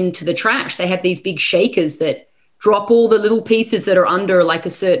thrown into the trash. They have these big shakers that drop all the little pieces that are under like a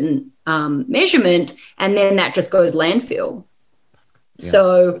certain measurement, and then that just goes landfill.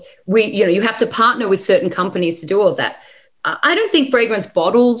 So you have to partner with certain companies to do all of that. I don't think fragrance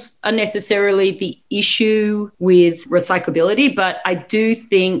bottles are necessarily the issue with recyclability, but I do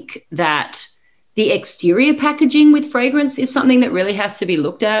think that the exterior packaging with fragrance is something that really has to be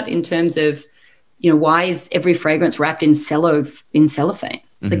looked at in terms of, why is every fragrance wrapped in cellophane?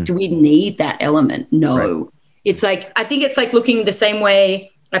 Like, do we need that element? No. Right. It's like, I think it's like looking the same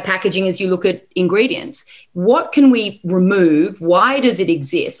way at packaging as you look at ingredients. What can we remove? Why does it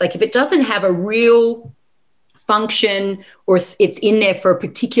exist? Like, if it doesn't have a real function or it's in there for a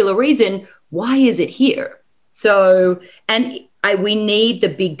particular reason, why is it here? So, we need the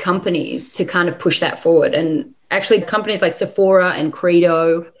big companies to kind of push that forward. And actually companies like Sephora and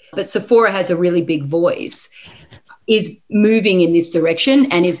Credo, but Sephora has a really big voice, is moving in this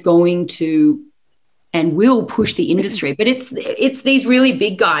direction and is going to and will push the industry. But it's these really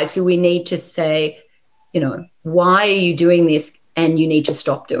big guys who we need to say, why are you doing this? And you need to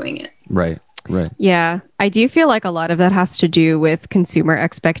stop doing it. Right. Right. Yeah. I do feel like a lot of that has to do with consumer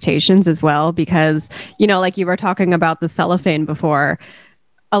expectations as well, because, like you were talking about the cellophane before,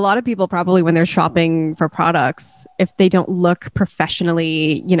 a lot of people probably when they're shopping for products, if they don't look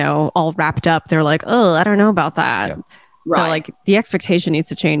professionally, all wrapped up, they're like, oh, I don't know about that. Yeah. So like the expectation needs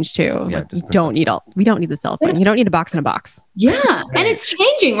to change too. Yeah, like, we don't need the cellophane. You don't need a box in a box. Yeah. And it's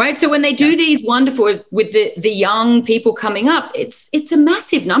changing, right? So when they do these wonderful with the young people coming up, it's a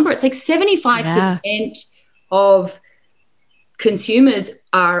massive number. It's like 75% of consumers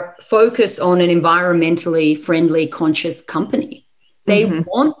are focused on an environmentally friendly, conscious company. They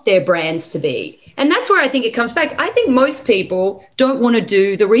want their brands to be. And that's where I think it comes back. I think most people don't want to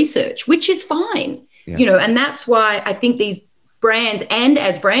do the research, which is fine. Yeah. And that's why I think these brands, and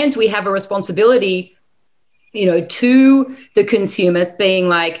as brands, we have a responsibility, to the consumers, being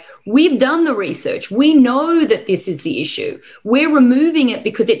like, we've done the research. We know that this is the issue. We're removing it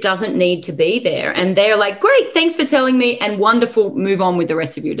because it doesn't need to be there. And they're like, great, thanks for telling me, and wonderful, move on with the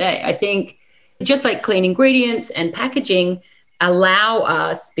rest of your day. I think just like clean ingredients and packaging allow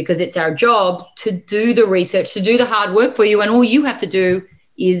us, because it's our job, to do the research, to do the hard work for you. And all you have to do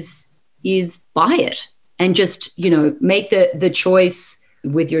is buy it and just, make the choice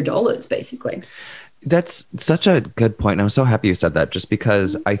with your dollars, basically. That's such a good point. And I'm so happy you said that, just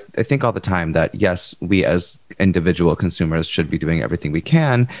because I think all the time that, yes, we as individual consumers should be doing everything we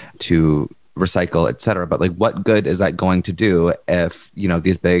can to recycle, et cetera. But like, what good is that going to do if,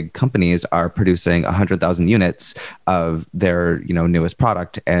 these big companies are producing 100,000 units of their, newest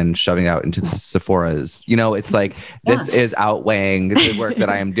product and shoving out into Sephora's, it's like, this is outweighing the work that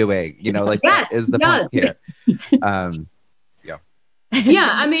I am doing, that is the point here. Yeah.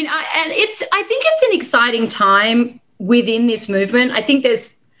 I mean, I think it's an exciting time within this movement. I think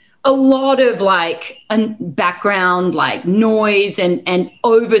there's a lot of background noise and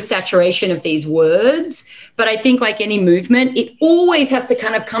oversaturation of these words. But I think like any movement, it always has to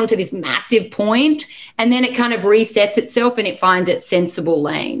kind of come to this massive point, and then it kind of resets itself and it finds its sensible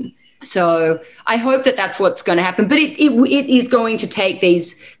lane. So I hope that that's what's going to happen. But it is going to take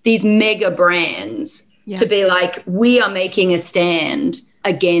these mega brands to be like, we are making a stand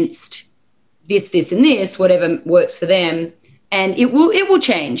against this, and this, whatever works for them. And it will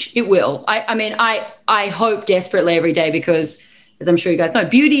change. It will. I mean, I hope desperately every day, because as I'm sure you guys know,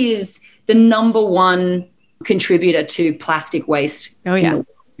 beauty is the number one contributor to plastic waste. Oh, yeah.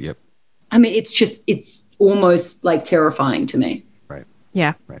 Yep. I mean, it's almost like terrifying to me. Right.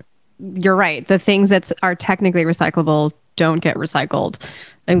 Yeah. Right. You're right. The things that are technically recyclable don't get recycled.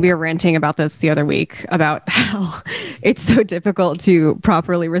 And we were ranting about this the other week about how it's so difficult to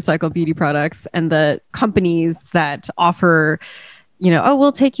properly recycle beauty products, and the companies that offer, oh,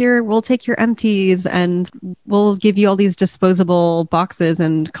 we'll take your empties and we'll give you all these disposable boxes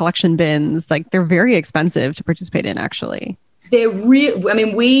and collection bins. Like, they're very expensive to participate in, actually. They're real. I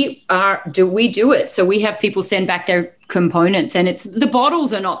mean, we do it. So we have people send back their components, and it's the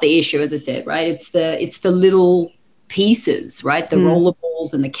bottles are not the issue, as I said, right? It's the little pieces, right? The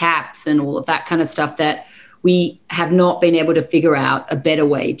rollables and the caps and all of that kind of stuff that we have not been able to figure out a better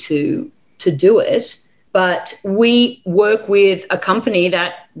way to do it. But we work with a company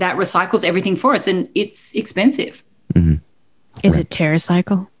that recycles everything for us, and it's expensive. Mm-hmm. Is it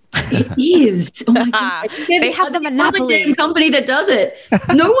TerraCycle? It is. Oh my God. They have the monopoly. The company that does it.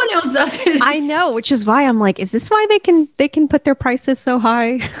 No one else does it. I know, which is why I'm like, is this why they can put their prices so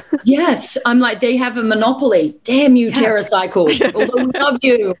high? Yes. I'm like, they have a monopoly. Damn you, TerraCycle. Although we love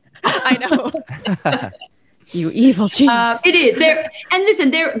you. I know. You evil genius. It is.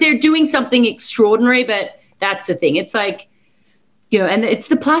 They're doing something extraordinary, but that's the thing. It's like, and it's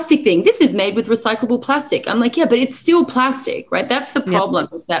the plastic thing. This is made with recyclable plastic. I'm like, yeah, but it's still plastic, right? That's the problem,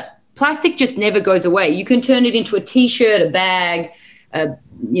 is that plastic just never goes away. You can turn it into a T-shirt, a bag,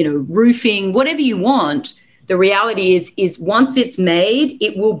 roofing, whatever you want. The reality is once it's made,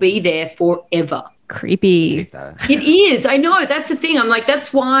 it will be there forever. Creepy. It is. I know. That's the thing. I'm like,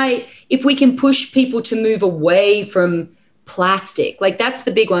 that's why if we can push people to move away from plastic, like that's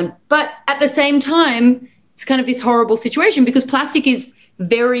the big one. But at the same time, it's kind of this horrible situation because plastic is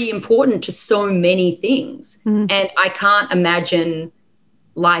very important to so many things. Mm. And I can't imagine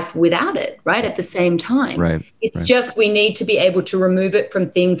life without it, right? At the same time. Right. It's just we need to be able to remove it from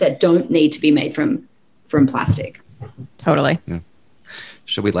things that don't need to be made from plastic. Totally. Yeah.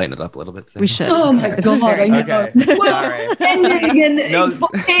 Should we lighten it up a little bit? We should. Oh my God, I know. Okay. Sorry. And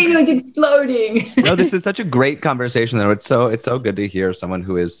volcanoes exploding. No, this is such a great conversation though. It's so good to hear someone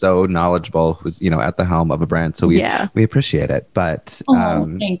who is so knowledgeable, who's, at the helm of a brand. So we appreciate it. But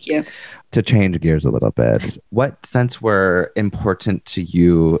thank you. To change gears a little bit, what scents were important to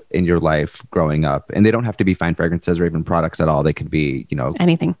you in your life growing up? And they don't have to be fine fragrances or even products at all. They could be,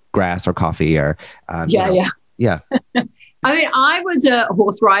 anything, grass or coffee or Yeah. I mean, I was a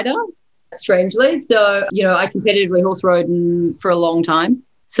horse rider, strangely. So, I competitively horse rode for a long time.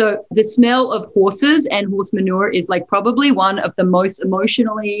 So the smell of horses and horse manure is like probably one of the most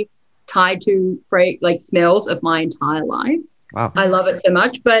emotionally tied to smells of my entire life. Wow. I love it so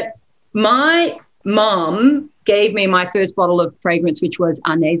much. But my mom gave me my first bottle of fragrance, which was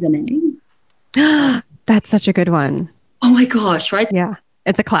Anais Anais. That's such a good one. Oh my gosh, right? Yeah.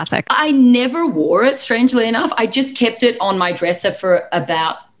 It's a classic. I never wore it, strangely enough. I just kept it on my dresser for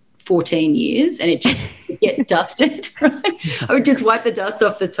about 14 years and it just would get dusted. Right? I would just wipe the dust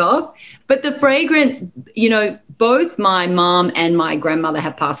off the top. But the fragrance, both my mom and my grandmother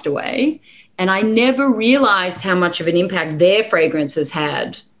have passed away. And I never realized how much of an impact their fragrances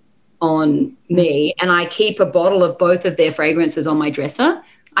had on me. And I keep a bottle of both of their fragrances on my dresser.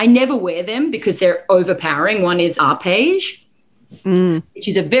 I never wear them because they're overpowering. One is Arpège, which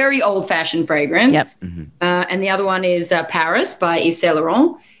is a very old-fashioned fragrance. Yep. Mm-hmm. And the other one is Paris by Yves Saint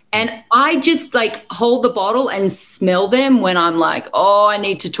Laurent. And I just hold the bottle and smell them when I'm like, oh, I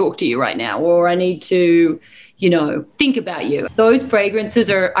need to talk to you right now, or I need to, think about you. Those fragrances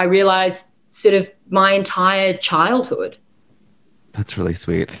are, I realize, sort of my entire childhood. That's really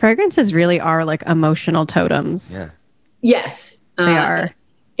sweet. Fragrances really are like emotional totems. Yeah. Yes. They are.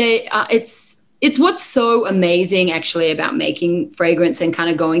 It's what's so amazing actually about making fragrance and kind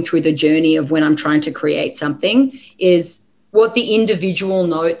of going through the journey of when I'm trying to create something is what the individual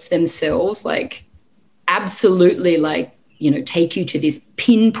notes themselves absolutely take you to this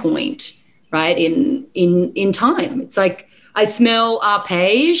pinpoint, right? In time. It's like I smell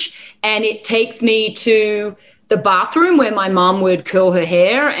Arpège and it takes me to the bathroom where my mom would curl her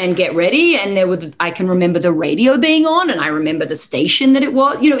hair and get ready. And I can remember the radio being on and I remember the station that it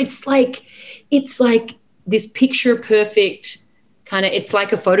was, it's like this picture perfect kind of, it's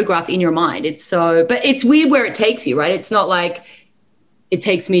like a photograph in your mind. But it's weird where it takes you, right? It's not like it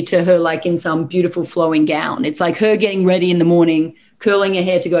takes me to her in some beautiful flowing gown. It's like her getting ready in the morning, curling her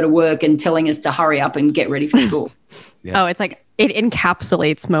hair to go to work and telling us to hurry up and get ready for school. Yeah. Oh, it's like it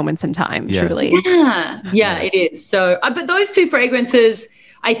encapsulates moments in time, truly. Yeah, it is. So, but those two fragrances,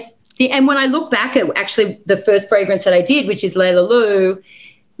 and when I look back at actually the first fragrance that I did, which is Layla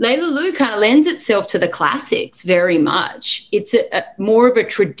Lou kind of lends itself to the classics very much. It's a more of a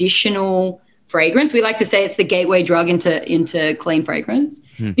traditional fragrance. We like to say it's the gateway drug into clean fragrance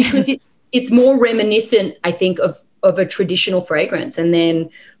because it's more reminiscent, I think, of of a traditional fragrance. And then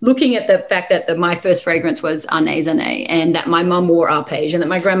looking at the fact that my first fragrance was Arnezané, and that my mum wore Arpege, and that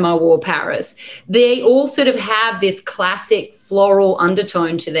my grandma wore Paris, they all sort of have this classic floral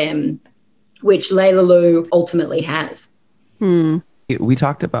undertone to them, which Layla Lou ultimately has. We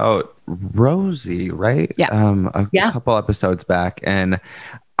talked about Rosie, right? Yeah. A couple episodes back, and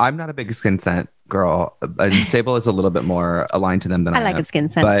I'm not a big skin scent girl. And Sable is a little bit more aligned to them than I like am. a skin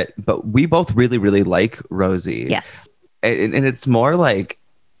scent. But we both really, really like Rosie. Yes. And it's more like,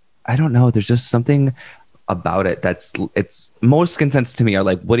 I don't know, there's just something about it it's most skin scents to me are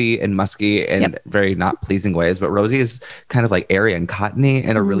like woody and musky in very not pleasing ways, but Rosie is kind of like airy and cottony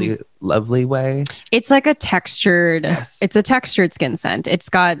in a really lovely way. It's like a textured, it's a textured skin scent. It's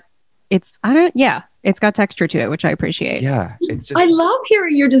got texture to it, which I appreciate. Yeah. It's just, I love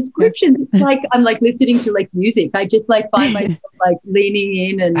hearing your descriptions. It's like I'm like listening to like music. I just like find myself like leaning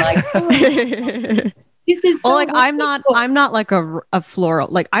in and like, this is so well, like wonderful. I'm not like a floral,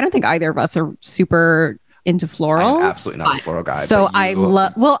 like I don't think either of us are super into florals. I'm absolutely not a floral guy. So I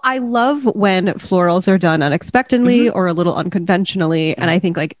love when florals are done unexpectedly or a little unconventionally. And I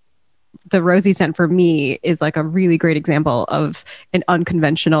think like the Rosie scent for me is like a really great example of an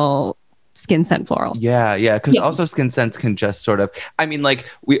unconventional skin scent floral. Yeah. Because also skin scents can just sort of, I mean, like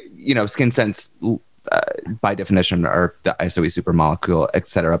skin scents by definition are the ISOE supermolecule, et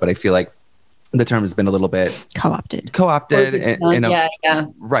cetera. But I feel like the term has been a little bit co-opted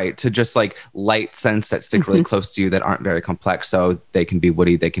right, to just like light scents that stick really close to you that aren't very complex. So they can be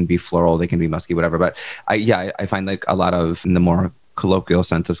woody, they can be floral, they can be musky, whatever. But I find like a lot of the more colloquial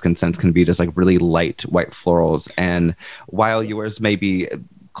sense of skin scents can be just like really light white florals. And while yours may be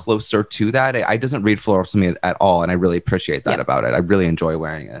closer to that, it doesn't read floral to me at all. And I really appreciate that about it. I really enjoy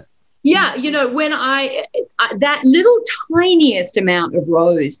wearing it. Yeah, when I that little tiniest amount of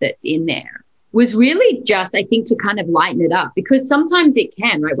rose that's in there was really just, I think, to kind of lighten it up, because sometimes it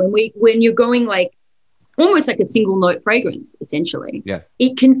can, right? When you're going like almost like a single note fragrance, essentially,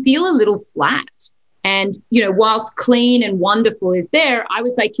 it can feel a little flat. And, whilst clean and wonderful is there, I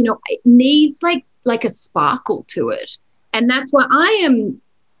was like, it needs like a sparkle to it. And that's why I am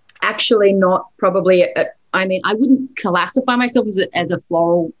actually not probably, I wouldn't classify myself as a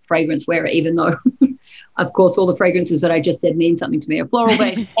floral fragrance wearer, even though of course, all the fragrances that I just said mean something to me are floral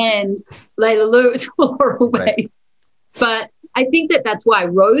based, and Layla Lou is floral based. Right. But I think that's why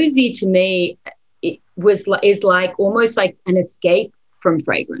Rosie to me is like almost like an escape from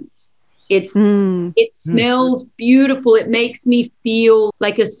fragrance. It smells beautiful. It makes me feel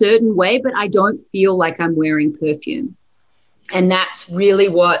like a certain way, but I don't feel like I'm wearing perfume. And that's really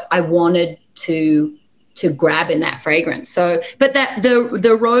what I wanted to grab in that fragrance. So, but that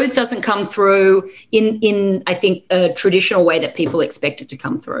the rose doesn't come through in I think a traditional way that people expect it to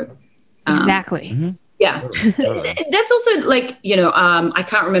come through. Exactly. Yeah. That's also like, I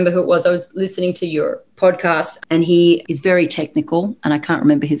can't remember who it was. I was listening to your podcast and he is very technical and I can't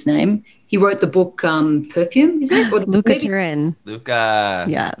remember his name. He wrote the book Perfume, is it? Or Luca Turin. Luca.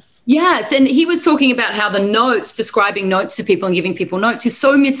 Yes. Yes. And he was talking about how the notes, describing notes to people and giving people notes is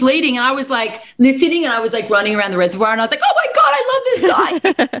so misleading. And I was like listening and I was like running around the reservoir and I was like, oh my God, I love this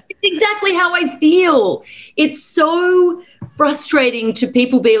guy. It's exactly how I feel. It's so frustrating to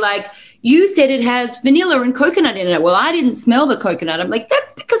people be like, you said it has vanilla and coconut in it. Well, I didn't smell the coconut. I'm like,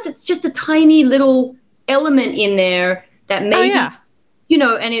 that's because it's just a tiny little element in there that maybe,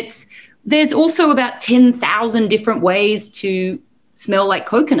 and there's also about 10,000 different ways to smell like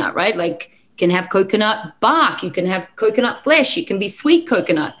coconut, right? Like you can have coconut bark, you can have coconut flesh, you can be sweet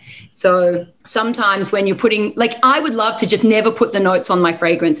coconut. So sometimes when you're putting, like I would love to just never put the notes on my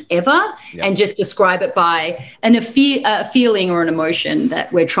fragrance ever and just describe it by a feeling or an emotion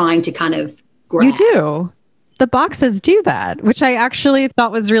that we're trying to kind of grab. You do. The boxes do that, which I actually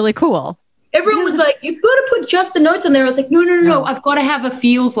thought was really cool. Everyone was like, you've got to put just the notes on there. I was like, no. I've got to have a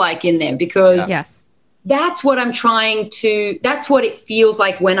feels like in there because that's what I'm that's what it feels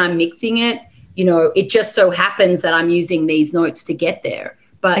like when I'm mixing it. It just so happens that I'm using these notes to get there.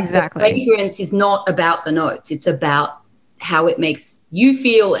 But the fragrance is not about the notes. It's about how it makes you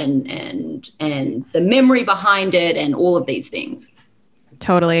feel and the memory behind it and all of these things.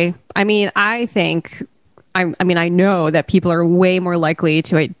 Totally. I mean, I know that people are way more likely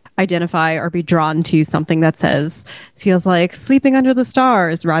to identify or be drawn to something that says feels like sleeping under the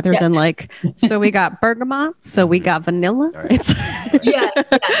stars rather than like, so we got bergamot, so we got vanilla. Right. It's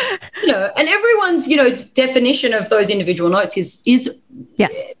and everyone's, definition of those individual notes is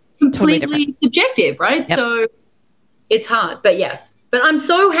completely totally subjective, right? Yep. So it's hard, but I'm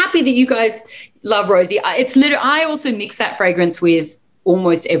so happy that you guys love Rosie. I also mix that fragrance with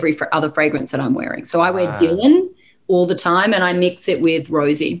almost every other fragrance that I'm wearing. So I wear Dylan, all the time, and I mix it with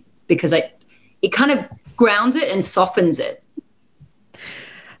Rosie because it kind of grounds it and softens it.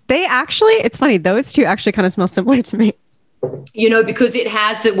 They actually, it's funny, those two actually kind of smell similar to me. You know, because it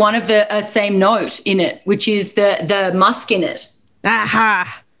has one of the same note in it, which is the musk in it.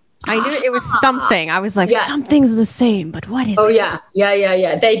 Aha. I knew it was something. I was like, something's the same, but what is it? Oh,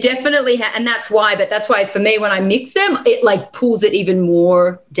 yeah. They definitely have, and that's why for me, when I mix them, it like pulls it even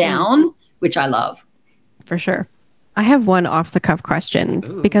more down, which I love. For sure. I have one off the cuff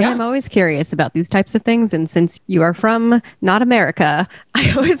question because I'm always curious about these types of things. And since you are from not America,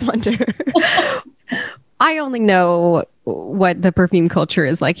 I always wonder. I only know what the perfume culture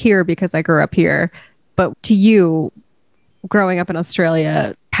is like here because I grew up here. But to you, growing up in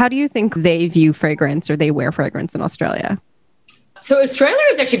Australia, how do you think they view fragrance or they wear fragrance in Australia? So Australia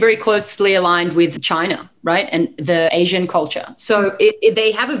is actually very closely aligned with China, right? And the Asian culture. So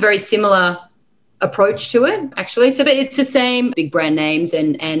they have a very similar approach to it, actually. So it's the same big brand names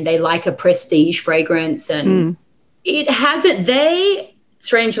and they like a prestige fragrance. And it hasn't, they,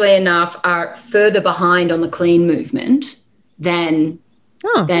 strangely enough, are further behind on the clean movement than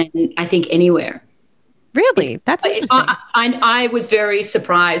I think anywhere. Really? That's interesting. I was very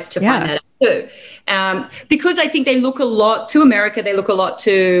surprised to find that out too. Because I think they look a lot to America. They look a lot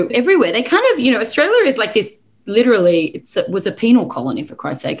to everywhere. They kind of, you know, Australia is like this, literally, it was a penal colony, for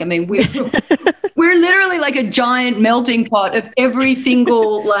Christ's sake. I mean, we're literally like a giant melting pot of every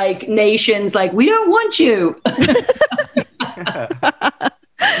single like nation's like, we don't want you.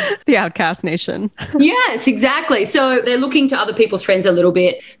 The outcast nation. Yes, exactly. So they're looking to other people's trends a little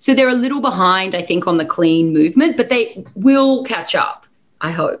bit. So they're a little behind, I think, on the clean movement, but they will catch up,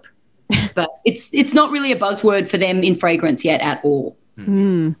 I hope. But it's not really a buzzword for them in fragrance yet at all.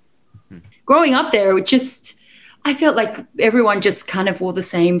 Growing up there, I felt like everyone just kind of wore the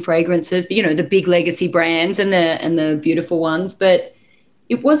same fragrances, you know, the big legacy brands and the beautiful ones. But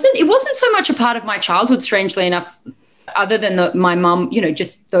it wasn't so much a part of my childhood, strangely enough, other than my mum, you know,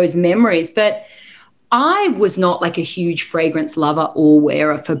 just those memories. But I was not like a huge fragrance lover or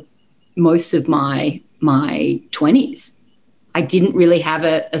wearer for most of my 20s. I didn't really have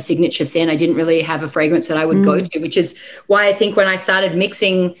a signature scent. I didn't really have a fragrance that I would go to, which is why I think when I started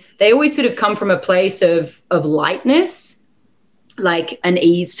mixing, they always sort of come from a place of lightness, like an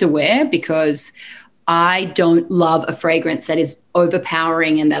ease to wear, because I don't love a fragrance that is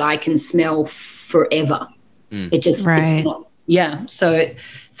overpowering and that I can smell forever. It just, it's not,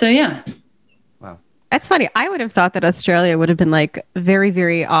 So yeah. Wow. That's funny. I would have thought that Australia would have been like very,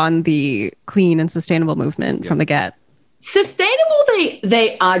 very on the clean and sustainable movement from the get. Sustainable,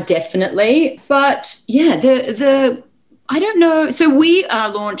 they are definitely, but the I don't know. So we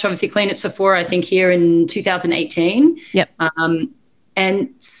launched obviously Clean at Sephora, I think, here in 2018. Yep. And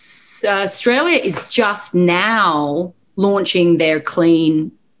Australia is just now launching their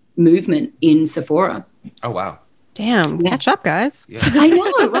clean movement in Sephora. Oh, wow. Damn, catch up, guys. Yeah. I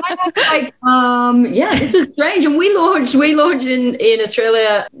know, right? Like, this is strange. And we launched in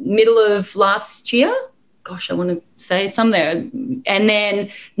Australia middle of last year. Gosh, I want to say some there. And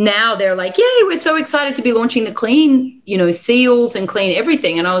then now they're like, yay, we're so excited to be launching the clean, you know, seals and clean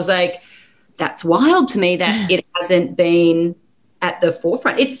everything. And I was like, that's wild to me that it hasn't been at the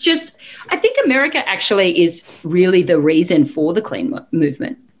forefront. It's just, I think America actually is really the reason for the clean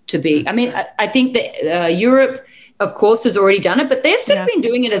movement to be. I mean, I think that Europe, of course, has already done it, but they've sort of been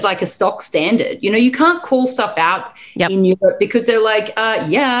doing it as like a stock standard. You know, you can't call stuff out in Europe because they're like,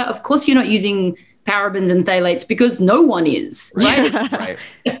 of course you're not using parabens and phthalates because no one is, right? Right.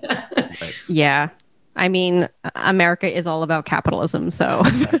 Yeah. I mean, America is all about capitalism, so.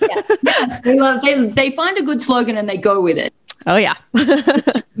 They find a good slogan and they go with it. Oh, yeah.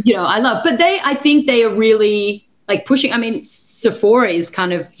 You know, I think they are really like pushing. I mean, Sephora is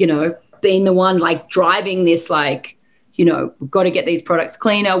kind of, you know, being the one like driving this, like, you know, we've got to get these products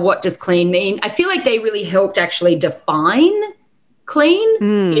cleaner. What does clean mean? I feel like they really helped actually define clean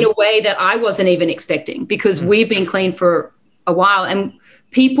in a way that I wasn't even expecting, because we've been clean for a while and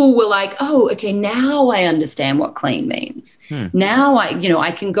people were like, oh, okay, now I understand what clean means. Now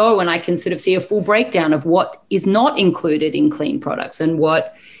I can go and I can sort of see a full breakdown of what is not included in clean products and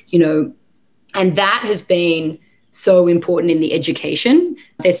what, you know, and that has been so important in the education.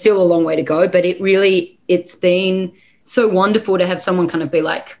 There's still a long way to go, but it's been so wonderful to have someone kind of be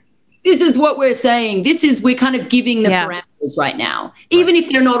like, this is what we're saying. We're kind of giving the parameters right now. Even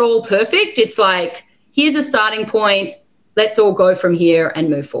if they're not all perfect, it's like, here's a starting point. Let's all go from here and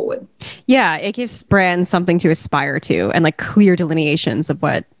move forward. Yeah, it gives brands something to aspire to and like clear delineations of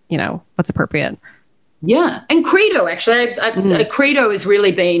what, you know, what's appropriate. Yeah. And Credo, actually, Credo has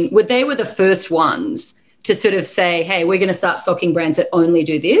really been, they were the first ones to sort of say, hey, we're going to start stocking brands that only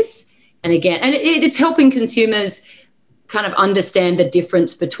do this. And again, and it's helping consumers kind of understand the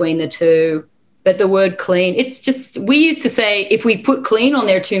difference between the two. But the word clean, it's just, we used to say if we put clean on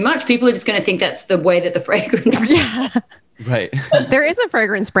there too much, people are just going to think that's the way that the fragrance. Yeah. Right. There is a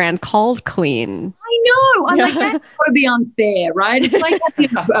fragrance brand called Clean. I know. I'm like, that's got to be unfair, right? It's like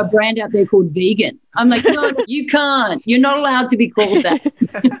having a brand out there called vegan. I'm like, no, you can't. You're not allowed to be called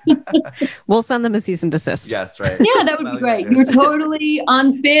that. We'll send them a cease and desist. Yes, right. Yeah, that would be great. You're totally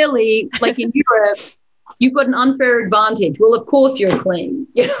unfairly, like in Europe, you've got an unfair advantage. Well, of course you're clean.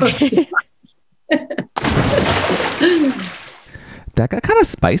 You know? That got kind of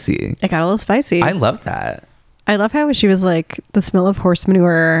spicy. It got a little spicy. I love that. I love how she was like, the smell of horse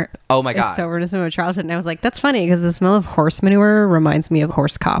manure. Oh my God. Is so reminiscent of childhood. And I was like, that's funny because the smell of horse manure reminds me of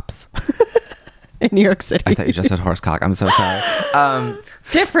horse cops in New York City. I thought you just said horse cock. I'm so sorry.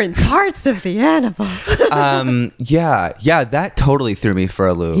 Different parts of the animal. Yeah, that totally threw me for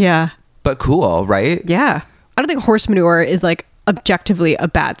a loop. Yeah. But cool, right? Yeah. I don't think horse manure is like objectively a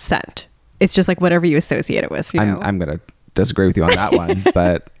bad scent. It's just like whatever you associate it with. You know? I'm going to disagree with you on that one,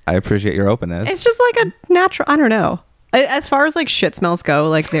 but I appreciate your openness. It's just like a natural, I don't know. As far as like shit smells go,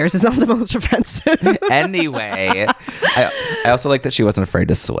 like theirs is not the most offensive. Anyway, I also like that she wasn't afraid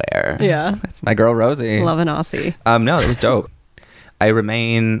to swear. Yeah. That's my girl Rosie. Love an Aussie. No, it was dope. I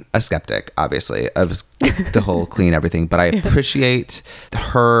remain a skeptic, obviously, of the whole clean everything, but I appreciate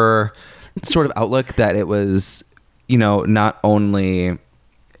her sort of outlook that it was, you know, not only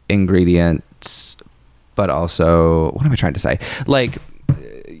ingredients, but also, what am I trying to say? Like,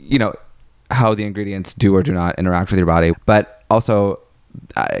 you know, how the ingredients do or do not interact with your body, but also,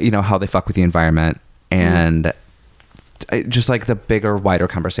 you know, how they fuck with the environment and just like the bigger, wider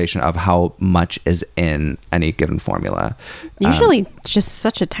conversation of how much is in any given formula. Usually just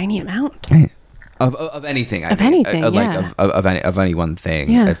such a tiny amount. Of anything. Of anything, like yeah. of any one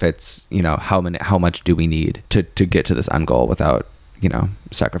thing. Yeah. If it's, you know, how much do we need to get to this end goal without, you know,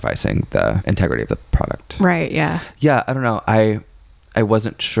 sacrificing the integrity of the product. Right, yeah. Yeah, I don't know. I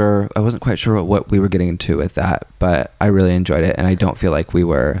wasn't quite sure what we were getting into with that, but I really enjoyed it, and I don't feel like we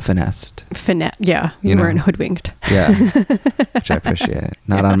were finessed. Yeah, you weren't hoodwinked. Yeah, which I appreciate.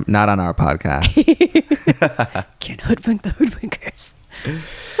 Not on our podcast. Can't hoodwink the hoodwinkers.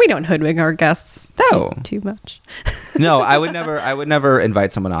 We don't hoodwink our guests. No, too much. No, I would never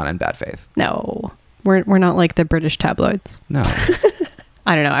invite someone on in bad faith. No, we're not like the British tabloids. No.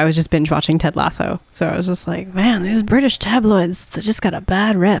 I don't know. I was just binge watching Ted Lasso. So I was just like, man, these British tabloids, they just got a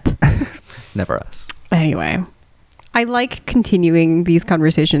bad rep. Never us. Anyway, I like continuing these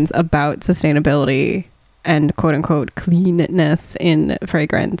conversations about sustainability and quote unquote cleanness in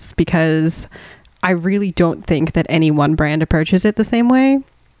fragrance because I really don't think that any one brand approaches it the same way.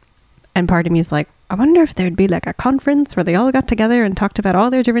 And part of me is like, I wonder if there'd be like a conference where they all got together and talked about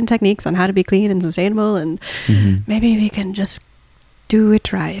all their different techniques on how to be clean and sustainable. And maybe we can just do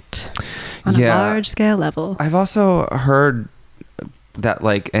it right on a large scale level. I've also heard that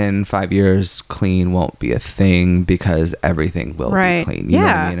like in 5 years clean won't be a thing because everything will be clean. You know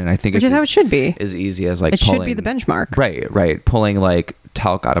what I mean? And I think which is how it should be. As easy as like it should be the benchmark. Right. Pulling like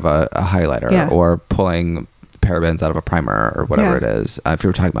talc out of a highlighter or pulling parabens out of a primer or whatever it is. If you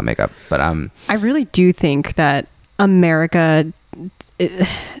were talking about makeup, but I really do think that America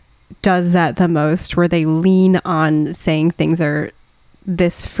does that the most, where they lean on saying things are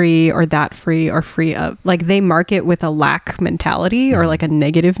this free or that free or free of, like they market with a lack mentality or like a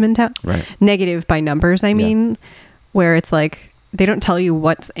negative mentality, negative by numbers. I mean, where it's like, they don't tell you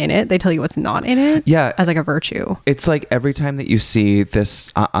what's in it. They tell you what's not in it. Yeah. As like a virtue. It's like every time that you see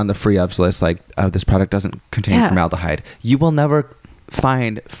this on the free ofs list, like, oh, this product doesn't contain formaldehyde. You will never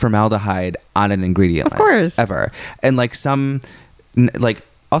find formaldehyde on an ingredient list. Of course. Ever. And like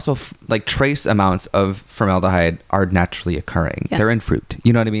also like trace amounts of formaldehyde are naturally occurring. They're in fruit.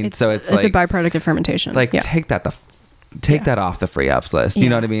 You know what I mean? So it's like a byproduct of fermentation. Like take that off the free ups list. You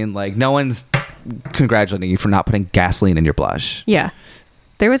know what I mean? Like no one's congratulating you for not putting gasoline in your blush. Yeah.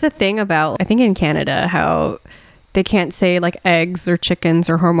 There was a thing about, I think in Canada, how they can't say like eggs or chickens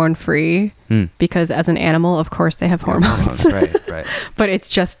are hormone free because as an animal, of course they have hormones. Right. But it's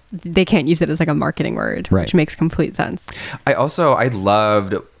just, they can't use it as like a marketing word, which makes complete sense. I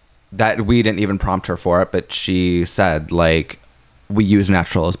loved that we didn't even prompt her for it, but she said like, we use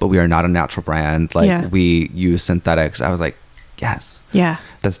naturals, but we are not a natural brand. Like we use synthetics. I was like, yes. Yeah.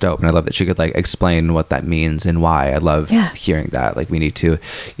 That's dope. And I love that she could like explain what that means and why. I love hearing that. Like we need to,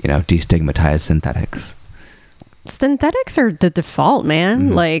 destigmatize synthetics. Synthetics are the default,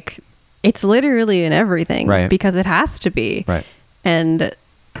 man. Like it's literally in everything because it has to be. Right. And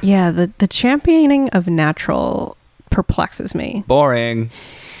Yeah, the championing of natural perplexes me. Boring.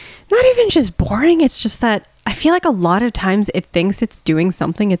 Not even just boring, it's just that I feel like a lot of times it thinks it's doing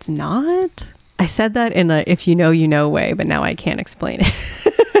something it's not. I said that in a if you know way, but now I can't explain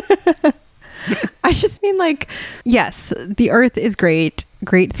it. I just mean like, yes, the earth is great.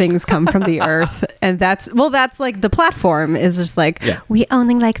 Great things come from the earth. And that's like the platform is just like, we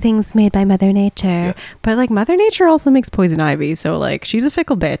only like things made by Mother Nature. Yeah. But like Mother Nature also makes poison ivy. So like she's a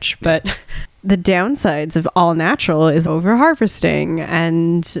fickle bitch. But the downsides of all natural is over harvesting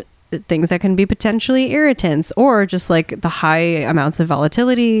and things that can be potentially irritants or just like the high amounts of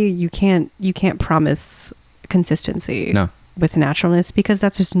volatility. You can't promise consistency. No. With naturalness because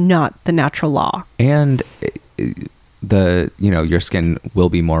that's just not the natural law. And your skin will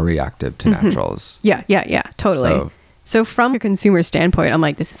be more reactive to naturals. Yeah, totally. So from a consumer standpoint, I'm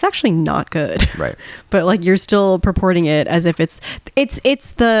like, this is actually not good. Right. But like you're still purporting it as if it's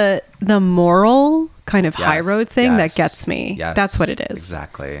the moral kind of high road thing that gets me. Yes. That's what it is.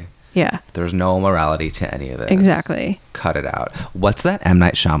 Exactly. Yeah. There's no morality to any of this. Exactly. Cut it out. What's that M.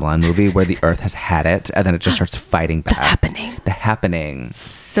 Night Shyamalan movie where the earth has had it and then it just starts fighting back? The Happening.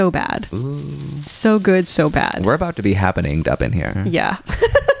 So bad. Ooh. So good, so bad. We're about to be happeninged up in here. Yeah.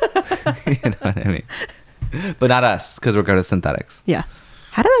 You know what I mean? But not us, because we're good at synthetics. Yeah.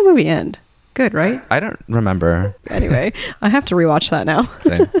 How did that movie end? Good, right? I don't remember. Anyway, I have to rewatch that now.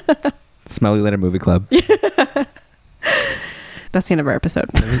 Same. Smell You Later Movie Club. That's the end of our episode.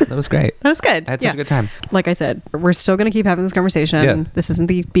 That was great. That was good. I had such a good time. Like I said, we're still going to keep having this conversation. Yeah. This isn't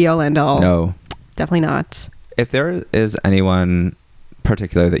the be-all, end-all. No. Definitely not. If there is anyone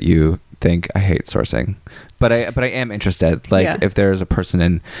particular that you think I hate sourcing, but I am interested. Like if there's a person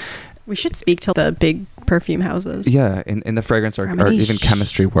in... We should speak to the big perfume houses. Yeah, in the fragrance or even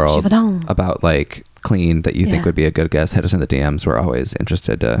chemistry world about like clean that you think would be a good guest. Hit us in the DMs. We're always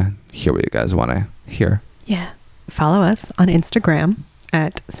interested to hear what you guys want to hear. Yeah. Follow us on Instagram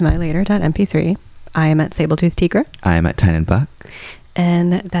at smellyoulater.mp3. I am at Sabletooth Tigra. I am at Tyne and Buck.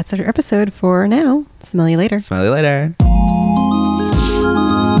 And that's our episode for now. Smell you later. Smell you later.